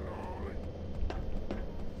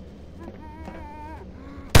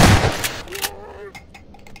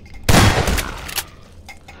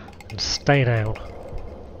 And stay down.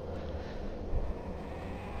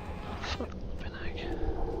 Flippin' heck.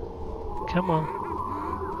 Come on.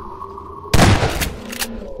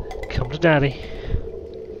 Come to daddy.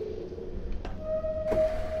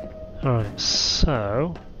 Alright,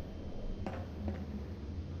 so...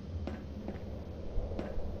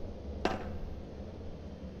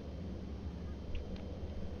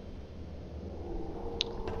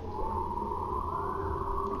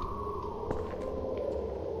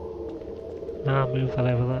 Now move that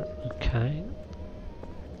over there. Okay.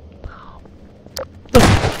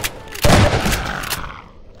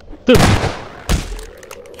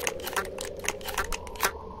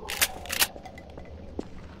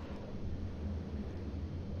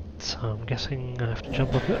 So I'm guessing I have to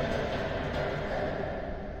jump up it.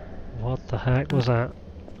 What the heck was that?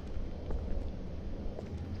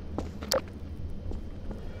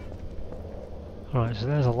 Alright, so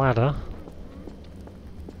there's a ladder.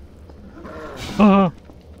 Oh!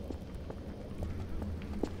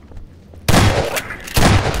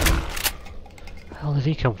 Where the hell did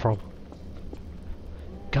he come from?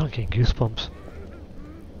 God, I'm getting goosebumps.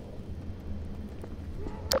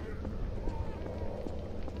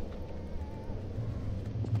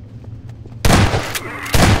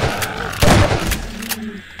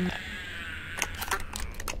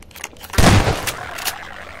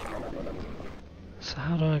 So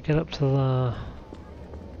how do I get up to the...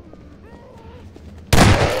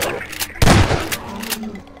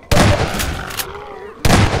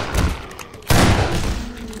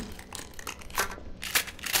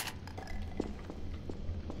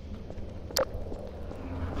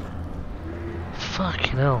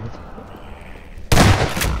 Fucking hell.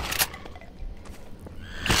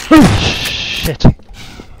 Oh shit!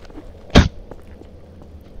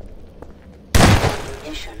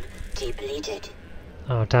 Mission depleted.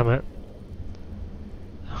 Oh damn it.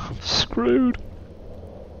 I'm screwed.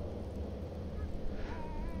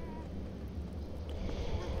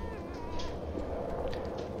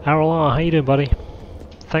 Arola, how you doing, buddy?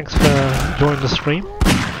 Thanks for joining the stream.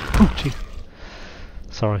 Oh gee.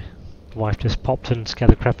 Sorry. Wife just popped in and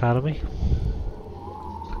scared the crap out of me.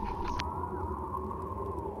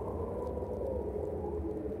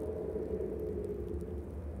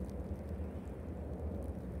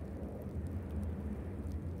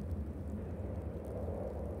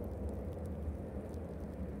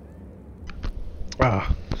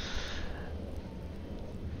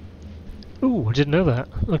 Ooh, I didn't know that.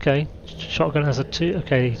 Okay, shotgun has a 2.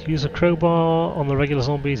 Okay, use a crowbar on the regular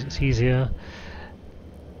zombies, it's easier.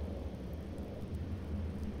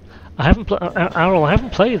 I haven't Errol, I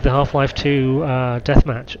haven't played the Half-Life 2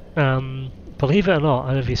 deathmatch. Believe it or not, I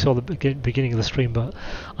don't know if you saw the beginning of the stream, but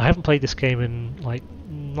I haven't played this game in like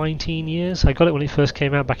 19 years. I got it when it first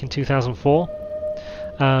came out back in 2004.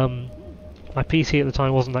 My PC at the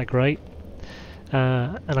time wasn't that great,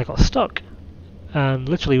 and I got stuck. And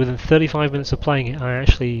literally within 35 minutes of playing it, I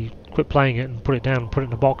actually quit playing it and put it down, put it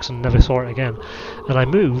in a box, and never saw it again. And I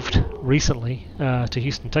moved recently to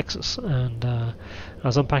Houston, Texas, and I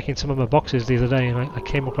was unpacking some of my boxes the other day, and I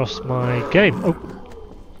came across my game.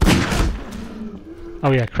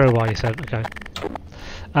 Oh yeah, crowbar, you said. Okay.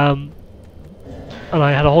 And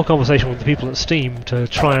I had a whole conversation with the people at Steam to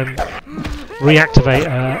try and reactivate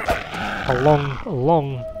a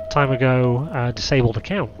long time ago disabled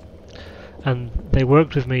account. And they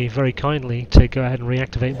worked with me very kindly to go ahead and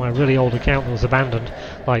reactivate my really old account that was abandoned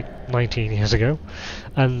like 19 years ago,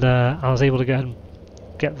 and I was able to go ahead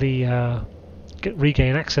and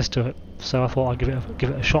regain access to it. So I thought I'd give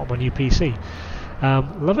it a shot on my new PC.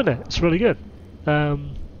 Loving it. It's really good.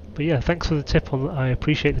 But yeah, thanks for the tip. I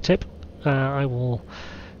appreciate the tip. I will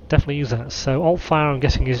definitely use that. So Alt Fire, I'm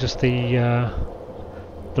guessing, is just the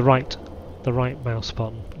right mouse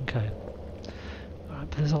button. Okay.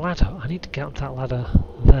 But there's a ladder. I need to get up that ladder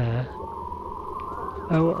there.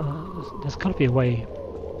 Oh, there's got to be a way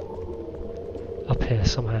up here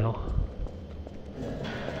somehow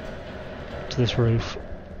to this roof.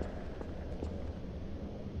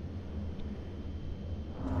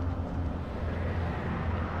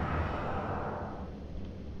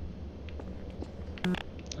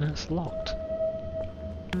 It's locked.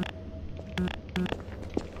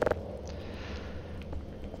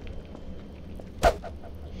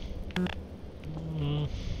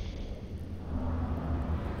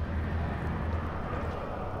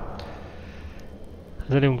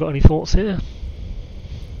 Has anyone got any thoughts here?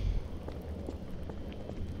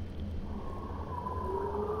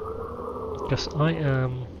 Guess I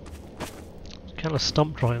am kind of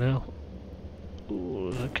stumped right now.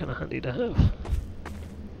 Ooh, that's kind of handy to have.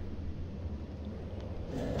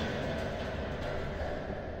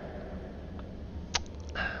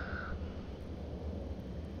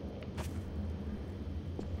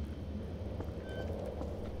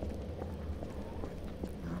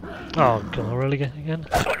 Oh god, really again?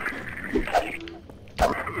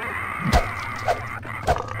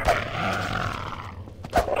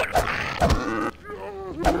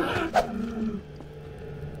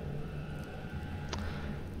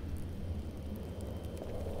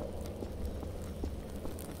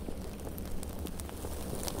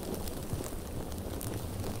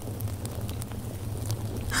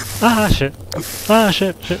 Ah shit! Ah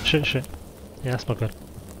shit! Shit! Yeah, that's not good.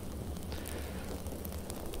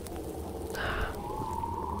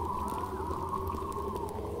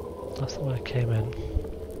 That's the way I came in.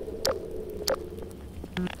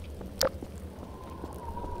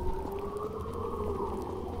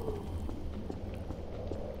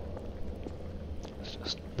 It's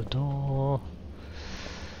just the door.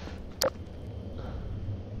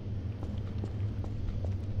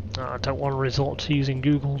 I don't want to resort to using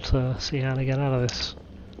Google to see how to get out of this,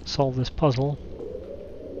 solve this puzzle.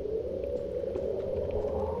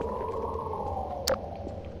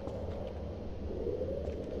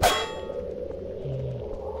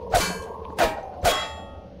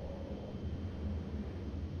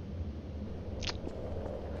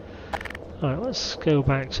 Alright, let's go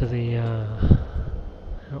back to the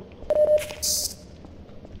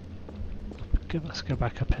let's go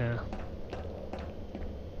back up here.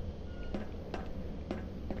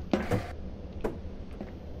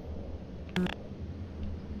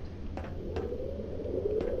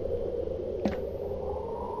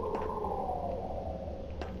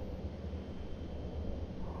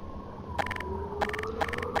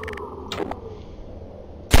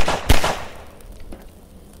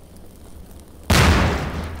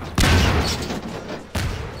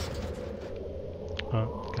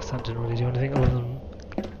 That didn't really do anything other than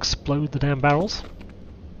explode the damn barrels.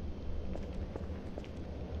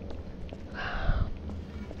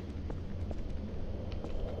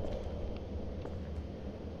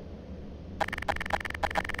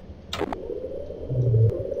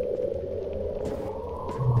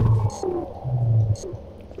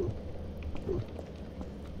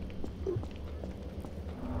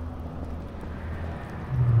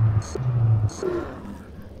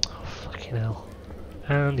 Oh, fucking hell.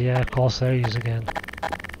 And yeah, of course, there he is again.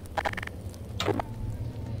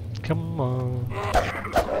 Come on.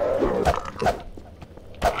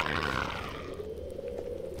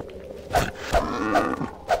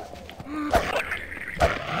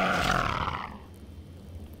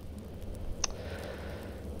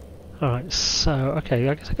 Alright, so, okay,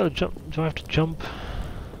 I guess I gotta jump. Do I have to jump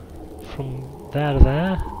from there to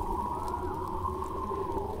there?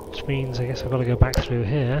 Which means I guess I've got to go back through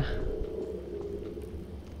here.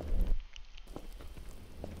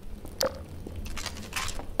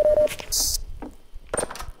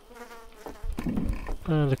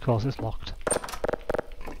 And of course it's locked.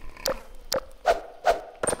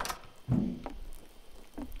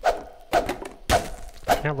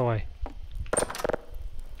 Out of the way.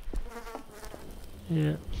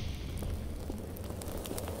 Yeah.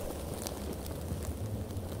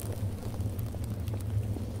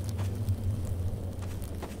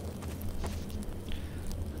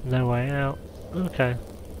 No way out. Okay.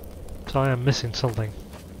 So I am missing something.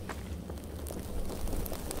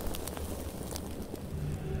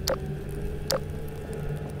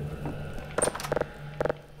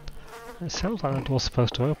 It sounds like that door's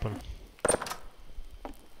supposed to open.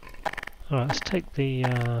 Alright, let's take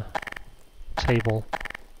the table.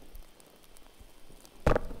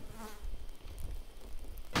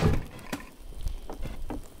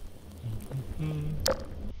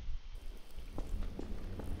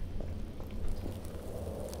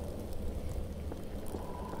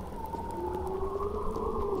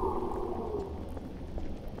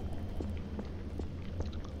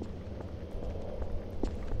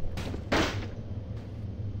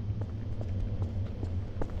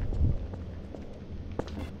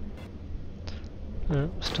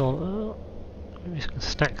 Still, maybe just gonna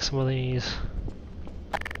stack some of these.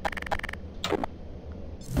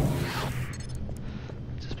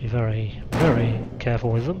 Just be very, very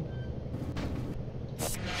careful with them.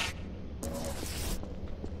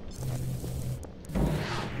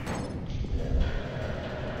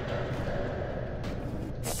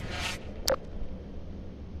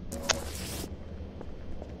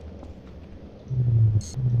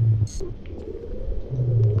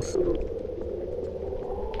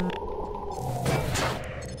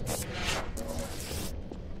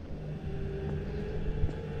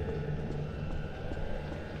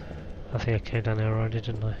 I think I came down there already,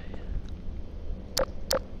 didn't I?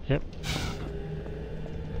 Yep.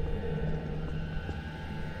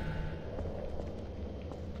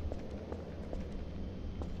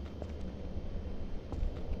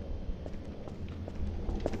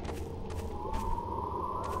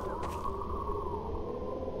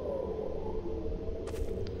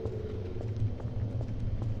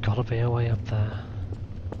 Gotta be a way up there.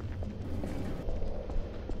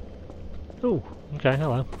 Oh, okay,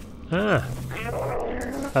 hello. Ah!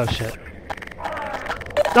 Oh shit.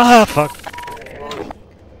 Ah, fuck!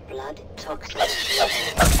 Blood toxin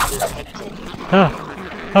detected. Ah!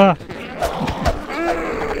 Ah!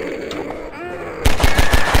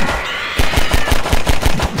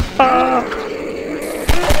 Ah!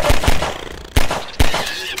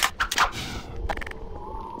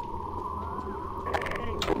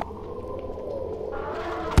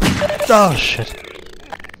 Oh shit.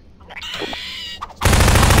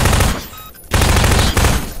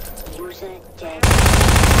 User dead.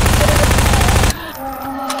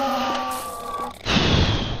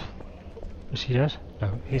 Is he dead?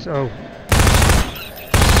 No, he's... oh.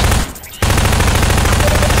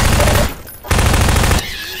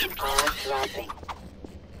 Power dropping.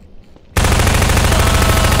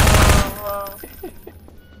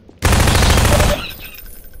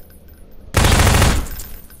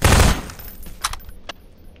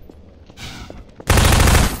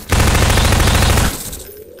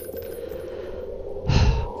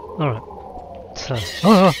 Alright. So...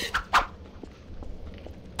 oh!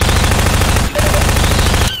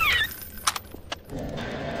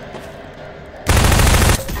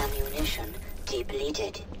 Ammunition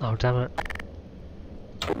depleted. Oh damn it.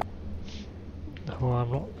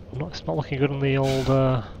 Oh, it's not looking good on the old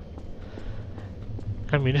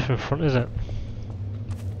ammunition front, is it?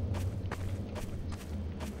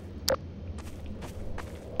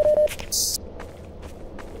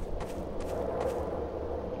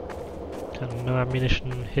 Kind of no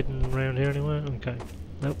ammunition hidden around here anywhere? Okay.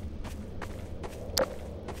 Nope.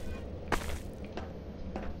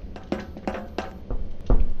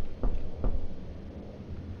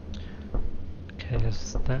 Okay,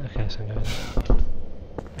 there's that. Okay, so I'm going.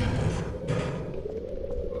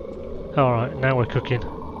 Alright, now we're cooking.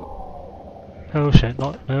 Oh shit,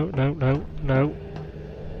 not. No, no, no, no.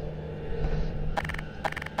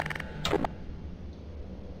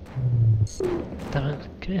 Damn it,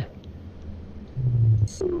 come here.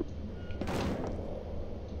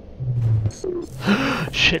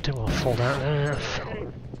 Shit, didn't want to fall down there.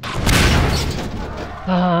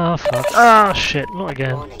 Ah, fuck. Ah, shit, not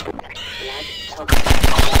again. Warning. Blood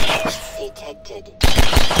toxin detected.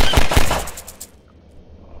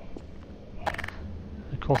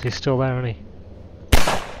 Of course, he's still there, isn't he?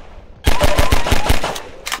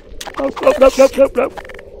 Nope, nope, nope, nope, nope, nope.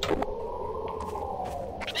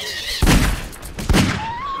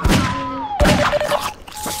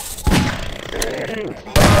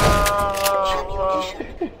 Ammunition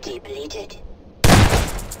depleted.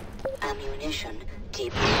 Ammunition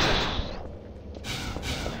depleted.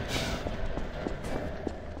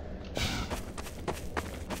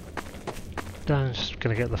 I'm just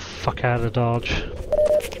gonna get the fuck out of Dodge.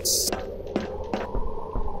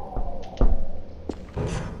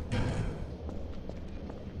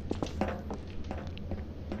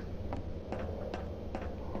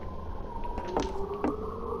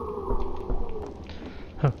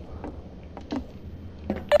 Huh.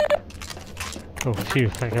 Oh, phew,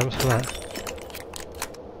 thank heavens for that.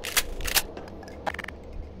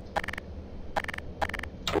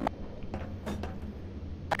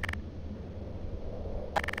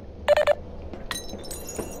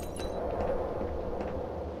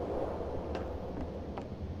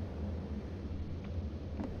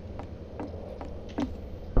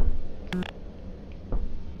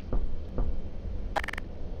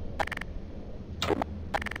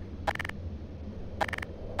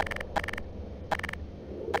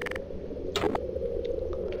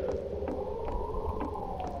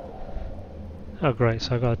 Oh great,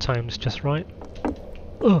 so I got times just right.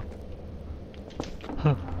 Oh.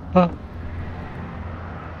 Huh. Huh.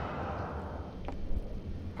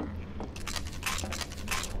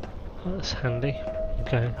 That's handy.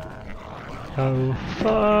 Okay. Oh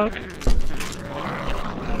fuck!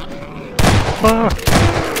 Fuck!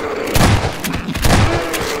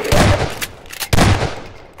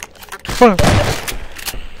 Fuck!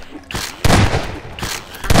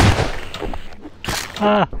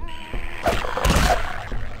 Ah!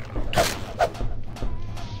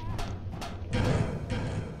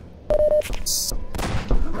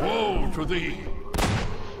 Woe to thee!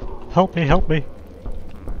 Help me, help me!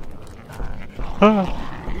 Ah!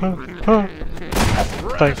 Ah! Ah!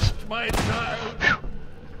 Thanks. Rest, my child!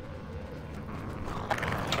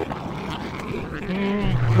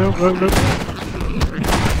 No, no, no.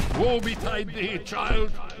 Woe betide thee,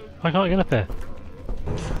 child! I can't get up here.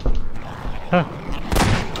 Huh.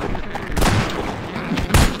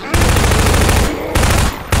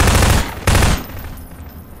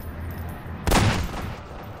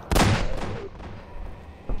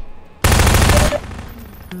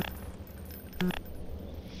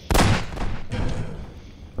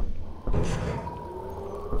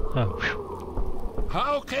 Oh, phew.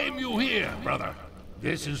 How came you here, brother?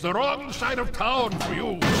 This is the wrong side of town for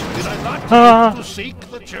you. Did I not tell Ah. you to seek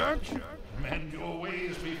the church? Mend your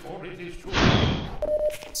ways before it is too late.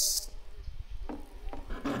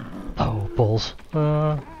 Oh, balls.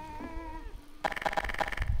 No,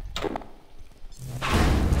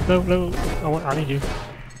 no, I need you.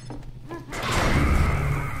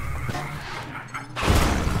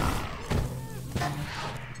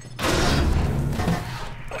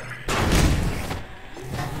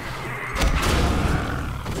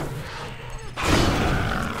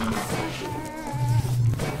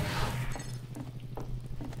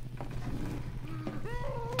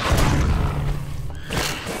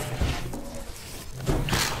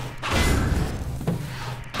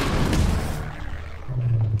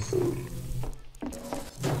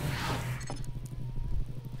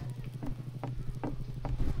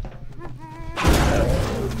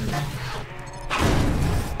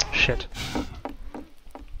 Shit.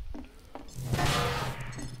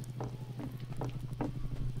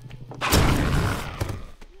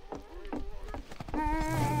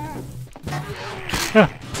 Ah.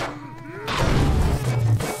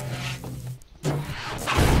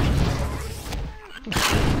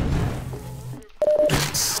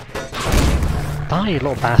 Die, you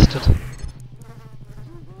little bastard.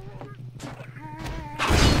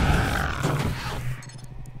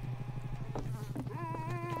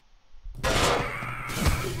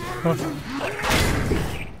 Huh.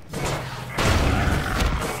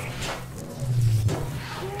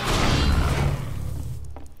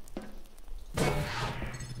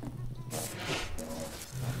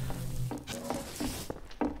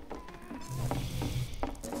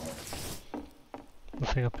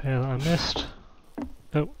 Nothing up here that I missed.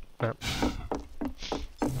 Oh, no.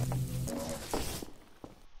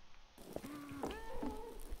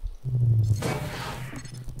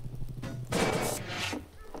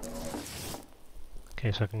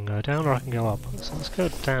 Okay, so I can go down or I can go up. So let's go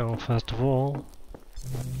down first of all.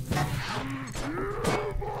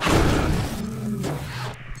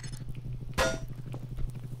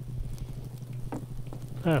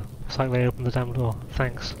 Oh, looks like they opened the damn door.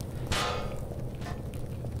 Thanks.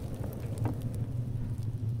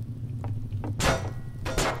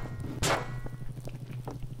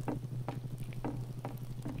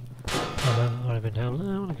 Oh no, I've already been down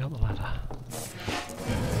there. I only got the ladder.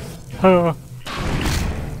 Oh!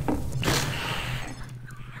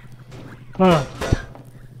 Ah!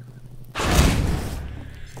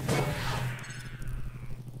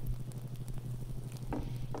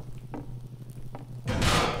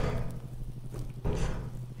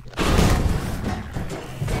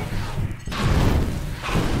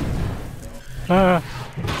 Ah!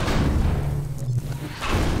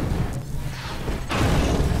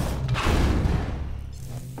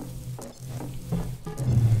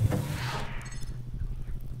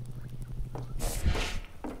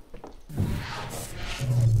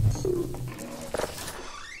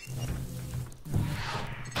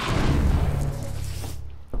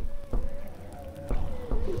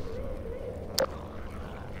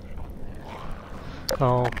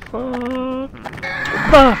 Oh, fuck.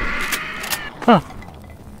 Ah! Ah!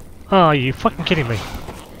 Oh, are you fucking kidding me?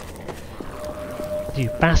 You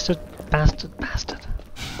bastard, bastard, bastard.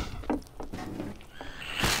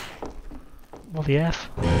 What the F?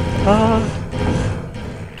 Ah!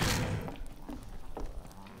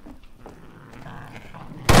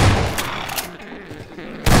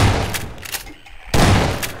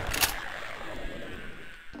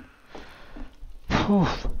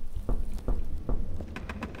 Oof.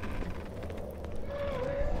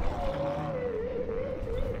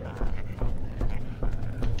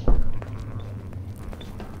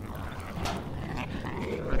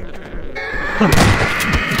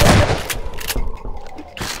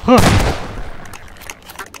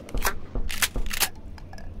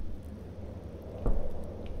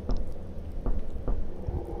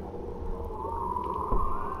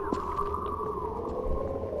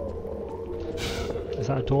 Is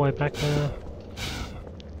that a doorway back there?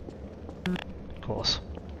 Of course.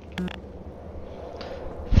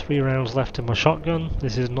 3 rounds left in my shotgun.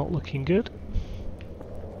 This is not looking good.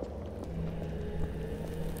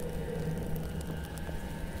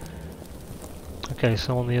 Okay,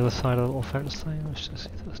 so on the other side of the little fence thing, let's just see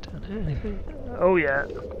if there's down here anything. Oh yeah!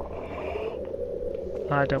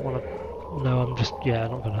 I don't want to... No, I'm just... Yeah,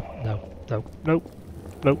 I'm not gonna... No, no, nope,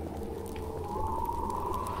 nope.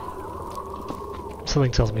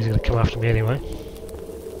 Something tells me he's gonna come after me anyway.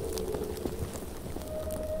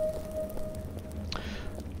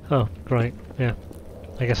 Oh, great, yeah.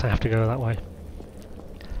 I guess I have to go that way.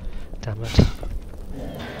 Damn it.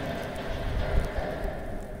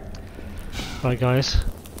 Right guys,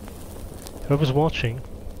 whoever's watching,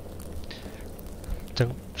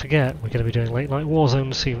 don't forget we're going to be doing late night Warzone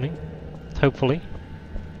this evening, hopefully.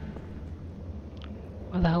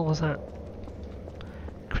 Where the hell was that?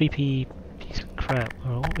 Creepy piece of crap.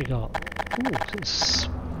 Oh, what we got? Ooh,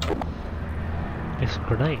 it's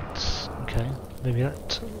grenades. Okay, maybe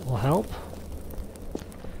that will help.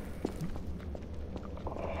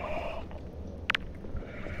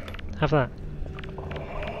 Have that.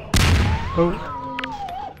 Oh.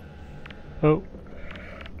 Oh.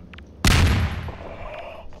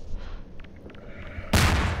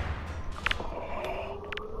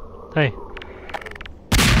 Hey.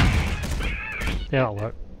 Yeah, that'll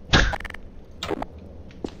work.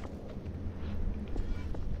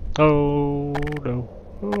 Oh no.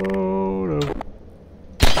 Oh no.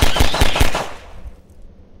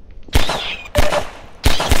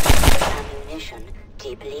 Ammunition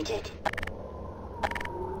depleted.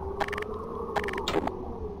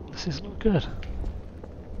 This is not good.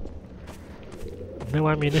 No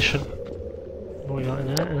ammunition. What we got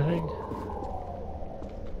in there? Anything?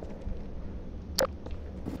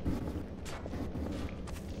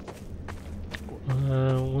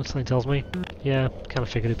 What something tells me? Yeah, kind of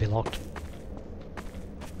figured it'd be locked.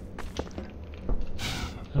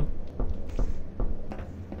 Oh.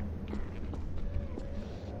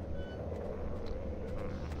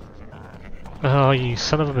 Oh, you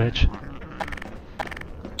son of a bitch.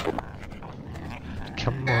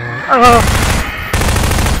 Come on. Oh!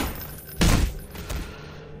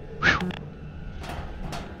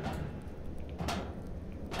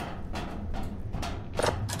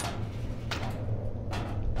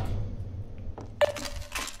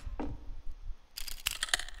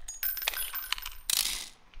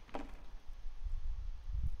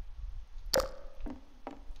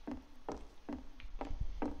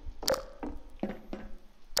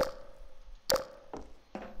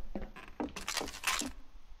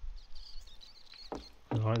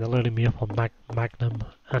 Alright, they're loading me up on Magnum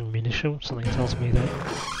ammunition. Something tells me that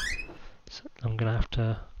I'm gonna have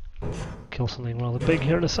to Kill something rather big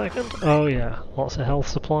here in a second. Oh yeah, lots of health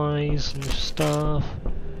supplies and stuff.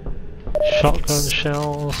 Shotgun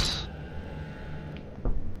shells.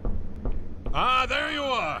 Ah, there you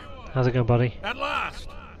are! How's it going, buddy? At last!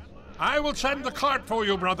 I will send the cart for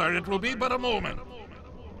you, brother. It will be but a moment.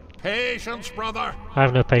 Patience, brother. I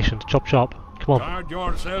have no patience. Chop chop. Come on. Guard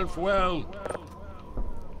yourself well.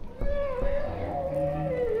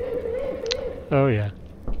 Oh yeah.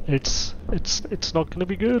 It's not gonna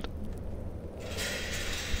be good.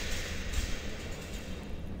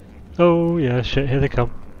 Oh yeah, shit, here they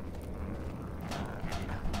come.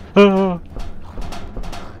 Oh!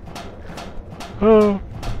 Oh!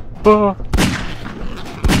 Oh!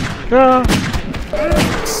 Ah!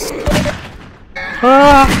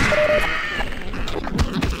 Ah!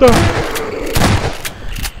 Ah!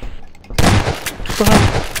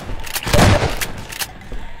 Ah!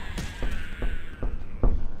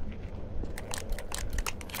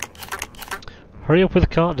 Hurry up with the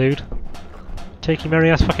cart, dude. Take your merry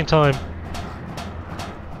ass fucking time.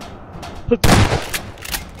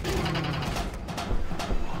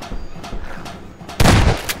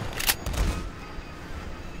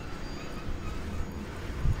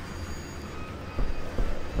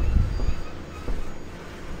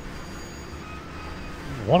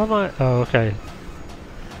 What am I? Oh, okay.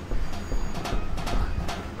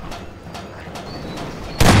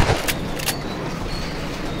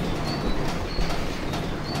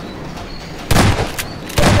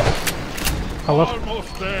 I love.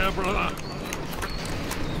 Almost there, brother.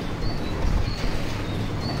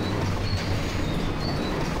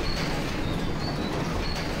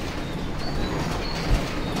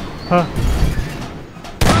 Huh.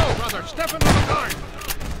 Go, brother. Step into the cart.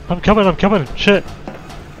 I'm coming. Shit.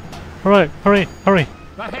 Alright, hurry.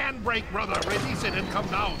 The handbrake, brother. Release it and come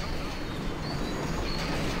down.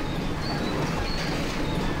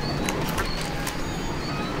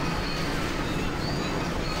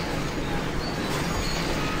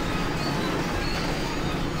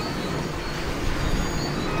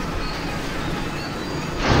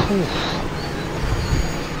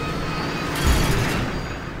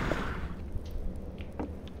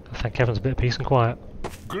 Thank heavens, a bit of peace and quiet.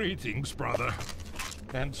 Greetings, brother.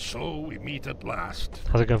 And so we meet at last.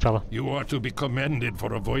 How's it going, fella? You are to be commended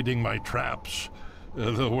for avoiding my traps.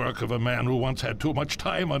 The work of a man who once had too much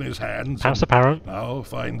time on his hands. That's apparent. Now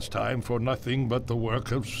finds time for nothing but the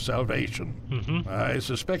work of salvation. I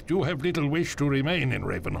suspect you have little wish to remain in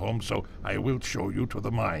Ravenholm, so I will show you to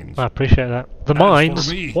the mines. I appreciate that. The As for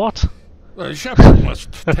mines? me- What? A shepherd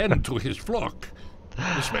must tend to his flock,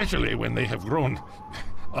 especially when they have grown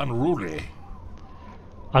unruly.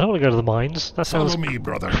 I don't want to go to the mines. That sounds Follow me,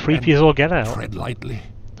 brother. creepy and as all get out. tread lightly,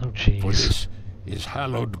 Oh for jeez. this is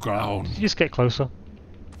hallowed ground. You just get closer.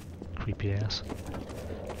 Creepy ass.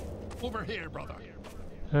 Over here, brother.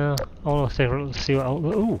 I want to see what else.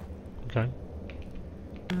 Ooh. Okay.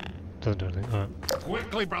 Doesn't do anything. Alright.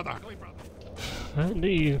 Quickly, brother.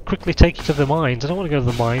 You quickly take you to the mines. I don't want to go to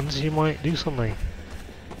the mines. You might do something.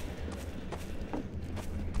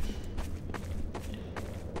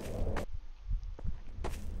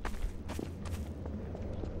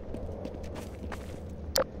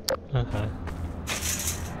 Okay.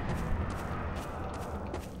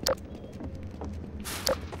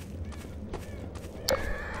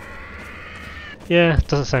 Yeah,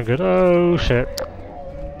 doesn't sound good. Oh shit.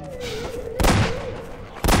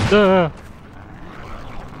 Alright.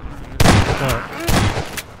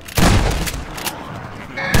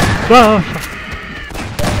 Ah!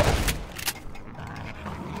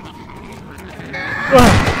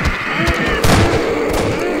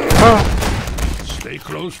 Ah! Stay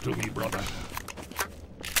close to me, brother.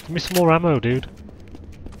 Give me some more ammo, dude.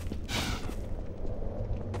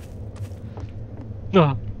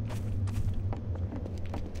 Ah!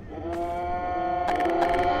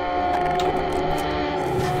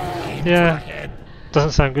 Yeah, Ahead.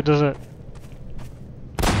 doesn't sound good, does it?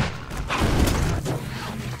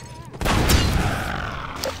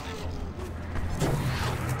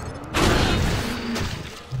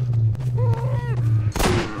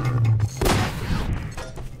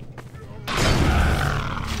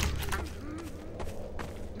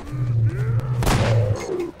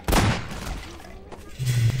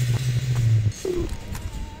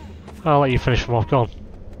 I'll let you finish them off. Go on.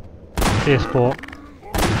 Here, sport.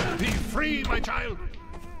 Be free, my child.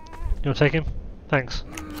 You want to take him? Thanks.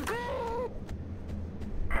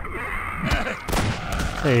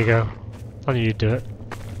 There you go. I knew you'd do it.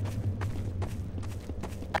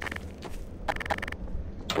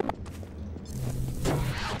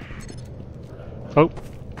 Oh.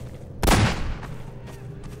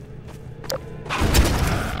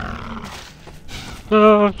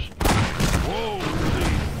 Oh, Holy!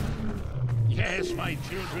 Yes, my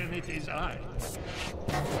children, it is I.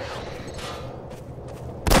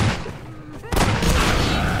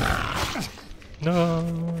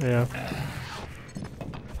 no, yeah.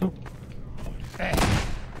 Oh.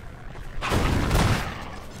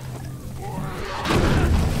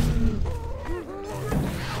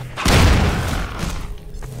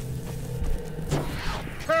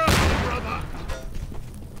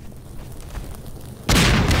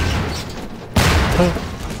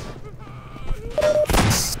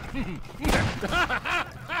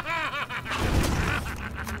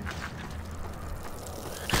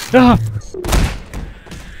 Ah!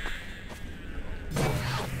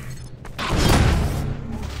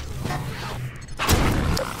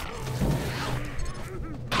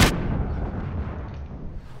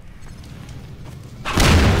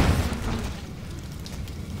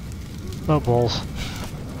 Oh, balls.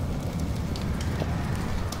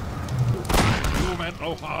 You meant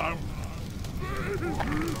no harm.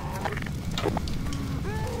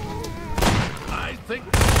 I think...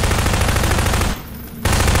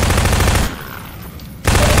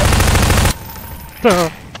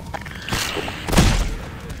 No.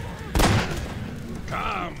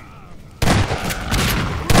 Come.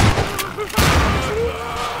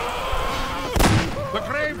 The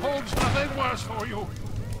grave holds nothing worse for you.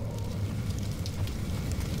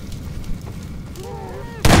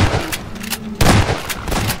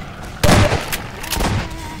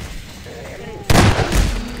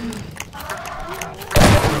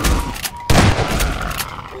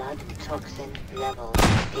 Blood toxin levels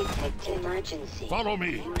detected. Emergency. Follow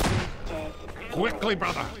me. User dead. Quickly,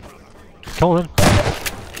 brother. Come on then.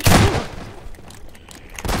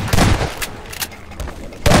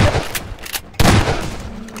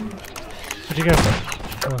 Where'd you go?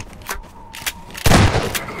 Oh.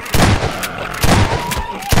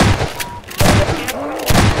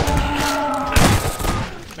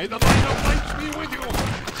 May the light of lights be with you.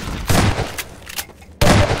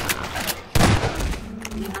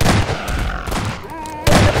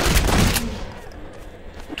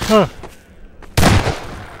 Huh.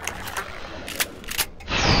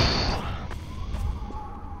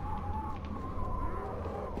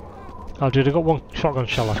 Oh dude, I got one shotgun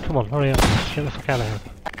shell left. Come on, hurry up. Get the fuck out of here.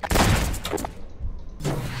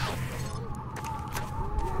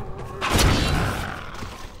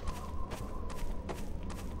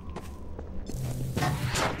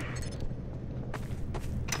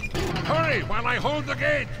 Hurry while I hold the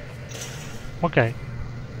gate. Okay.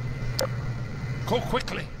 Go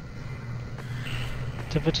quickly.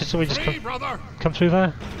 Did we just Free, brother. come through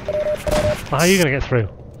there? How are you gonna get through?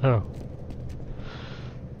 Oh.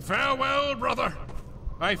 Farewell, brother.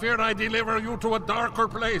 I fear I deliver you to a darker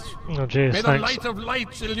place. Oh jeez, May the thanks. light of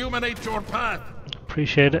lights illuminate your path.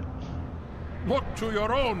 Appreciate it. Look to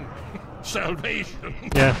your own salvation.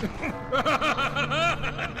 Yeah.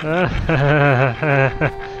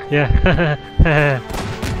 Yeah.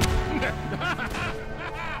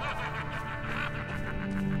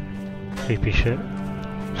 Creepy shit.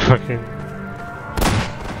 Fucking.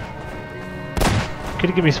 Could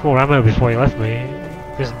have given me some more ammo before you left me.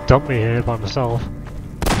 Just dumped me here by myself.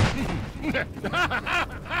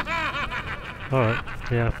 Alright,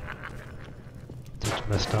 yeah. Just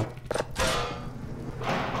messed up.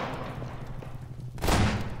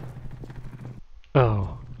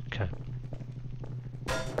 Oh, okay.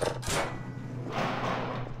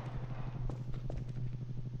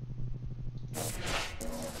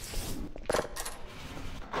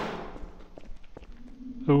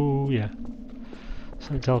 Oh, yeah.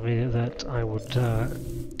 Something tells me that I would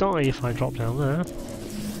die if I drop down there.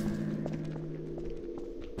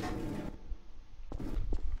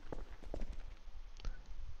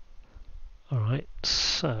 Alright,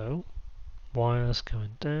 so wires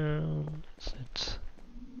going down. Is it?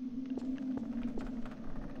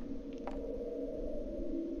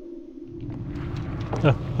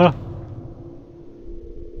 Ah.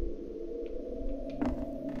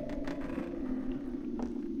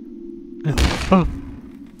 Oh.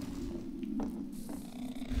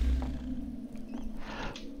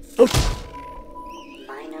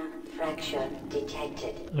 Minor fracture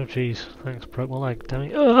detected. Oh jeez, thanks, broke my leg, damn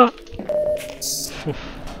it. Ah!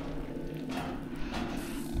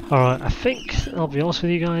 Alright, I think, I'll be honest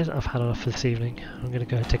with you guys, I've had enough for this evening. I'm gonna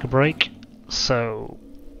go and take a break. So,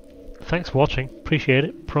 thanks for watching, appreciate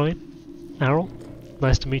it. Prime, Errol,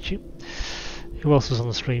 nice to meet you. Who else is on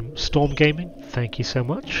the stream? Storm Gaming, thank you so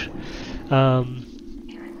much.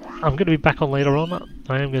 I'm going to be back on later on.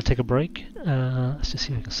 I am going to take a break. Let's just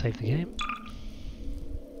see if I can save the game.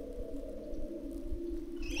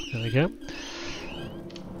 There we go.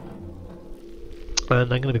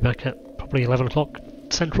 And I'm going to be back at probably 11 o'clock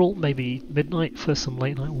Central, maybe midnight, for some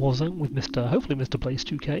late night Warzone with hopefully Mr. Blaze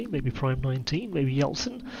 2K, maybe Prime 19, maybe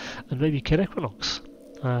Yeltsin, and maybe Kid Equinox.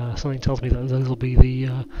 Something tells me that those will be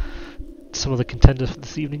the some of the contenders for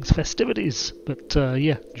this evening's festivities. But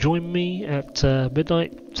yeah, join me at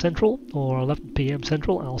midnight Central or 11 PM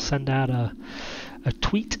Central. I'll send out a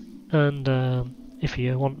tweet, and if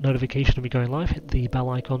you want notification of me going live, hit the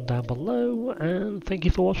bell icon down below. And thank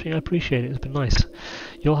you for watching. I appreciate it. It's been nice.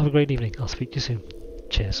 You all have a great evening. I'll speak to you soon.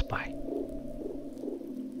 Cheers. Bye.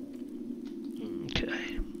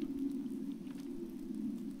 Okay.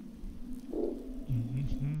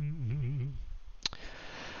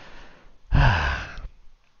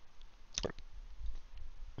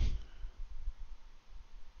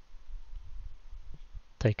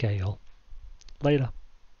 Take care, y'all. Later.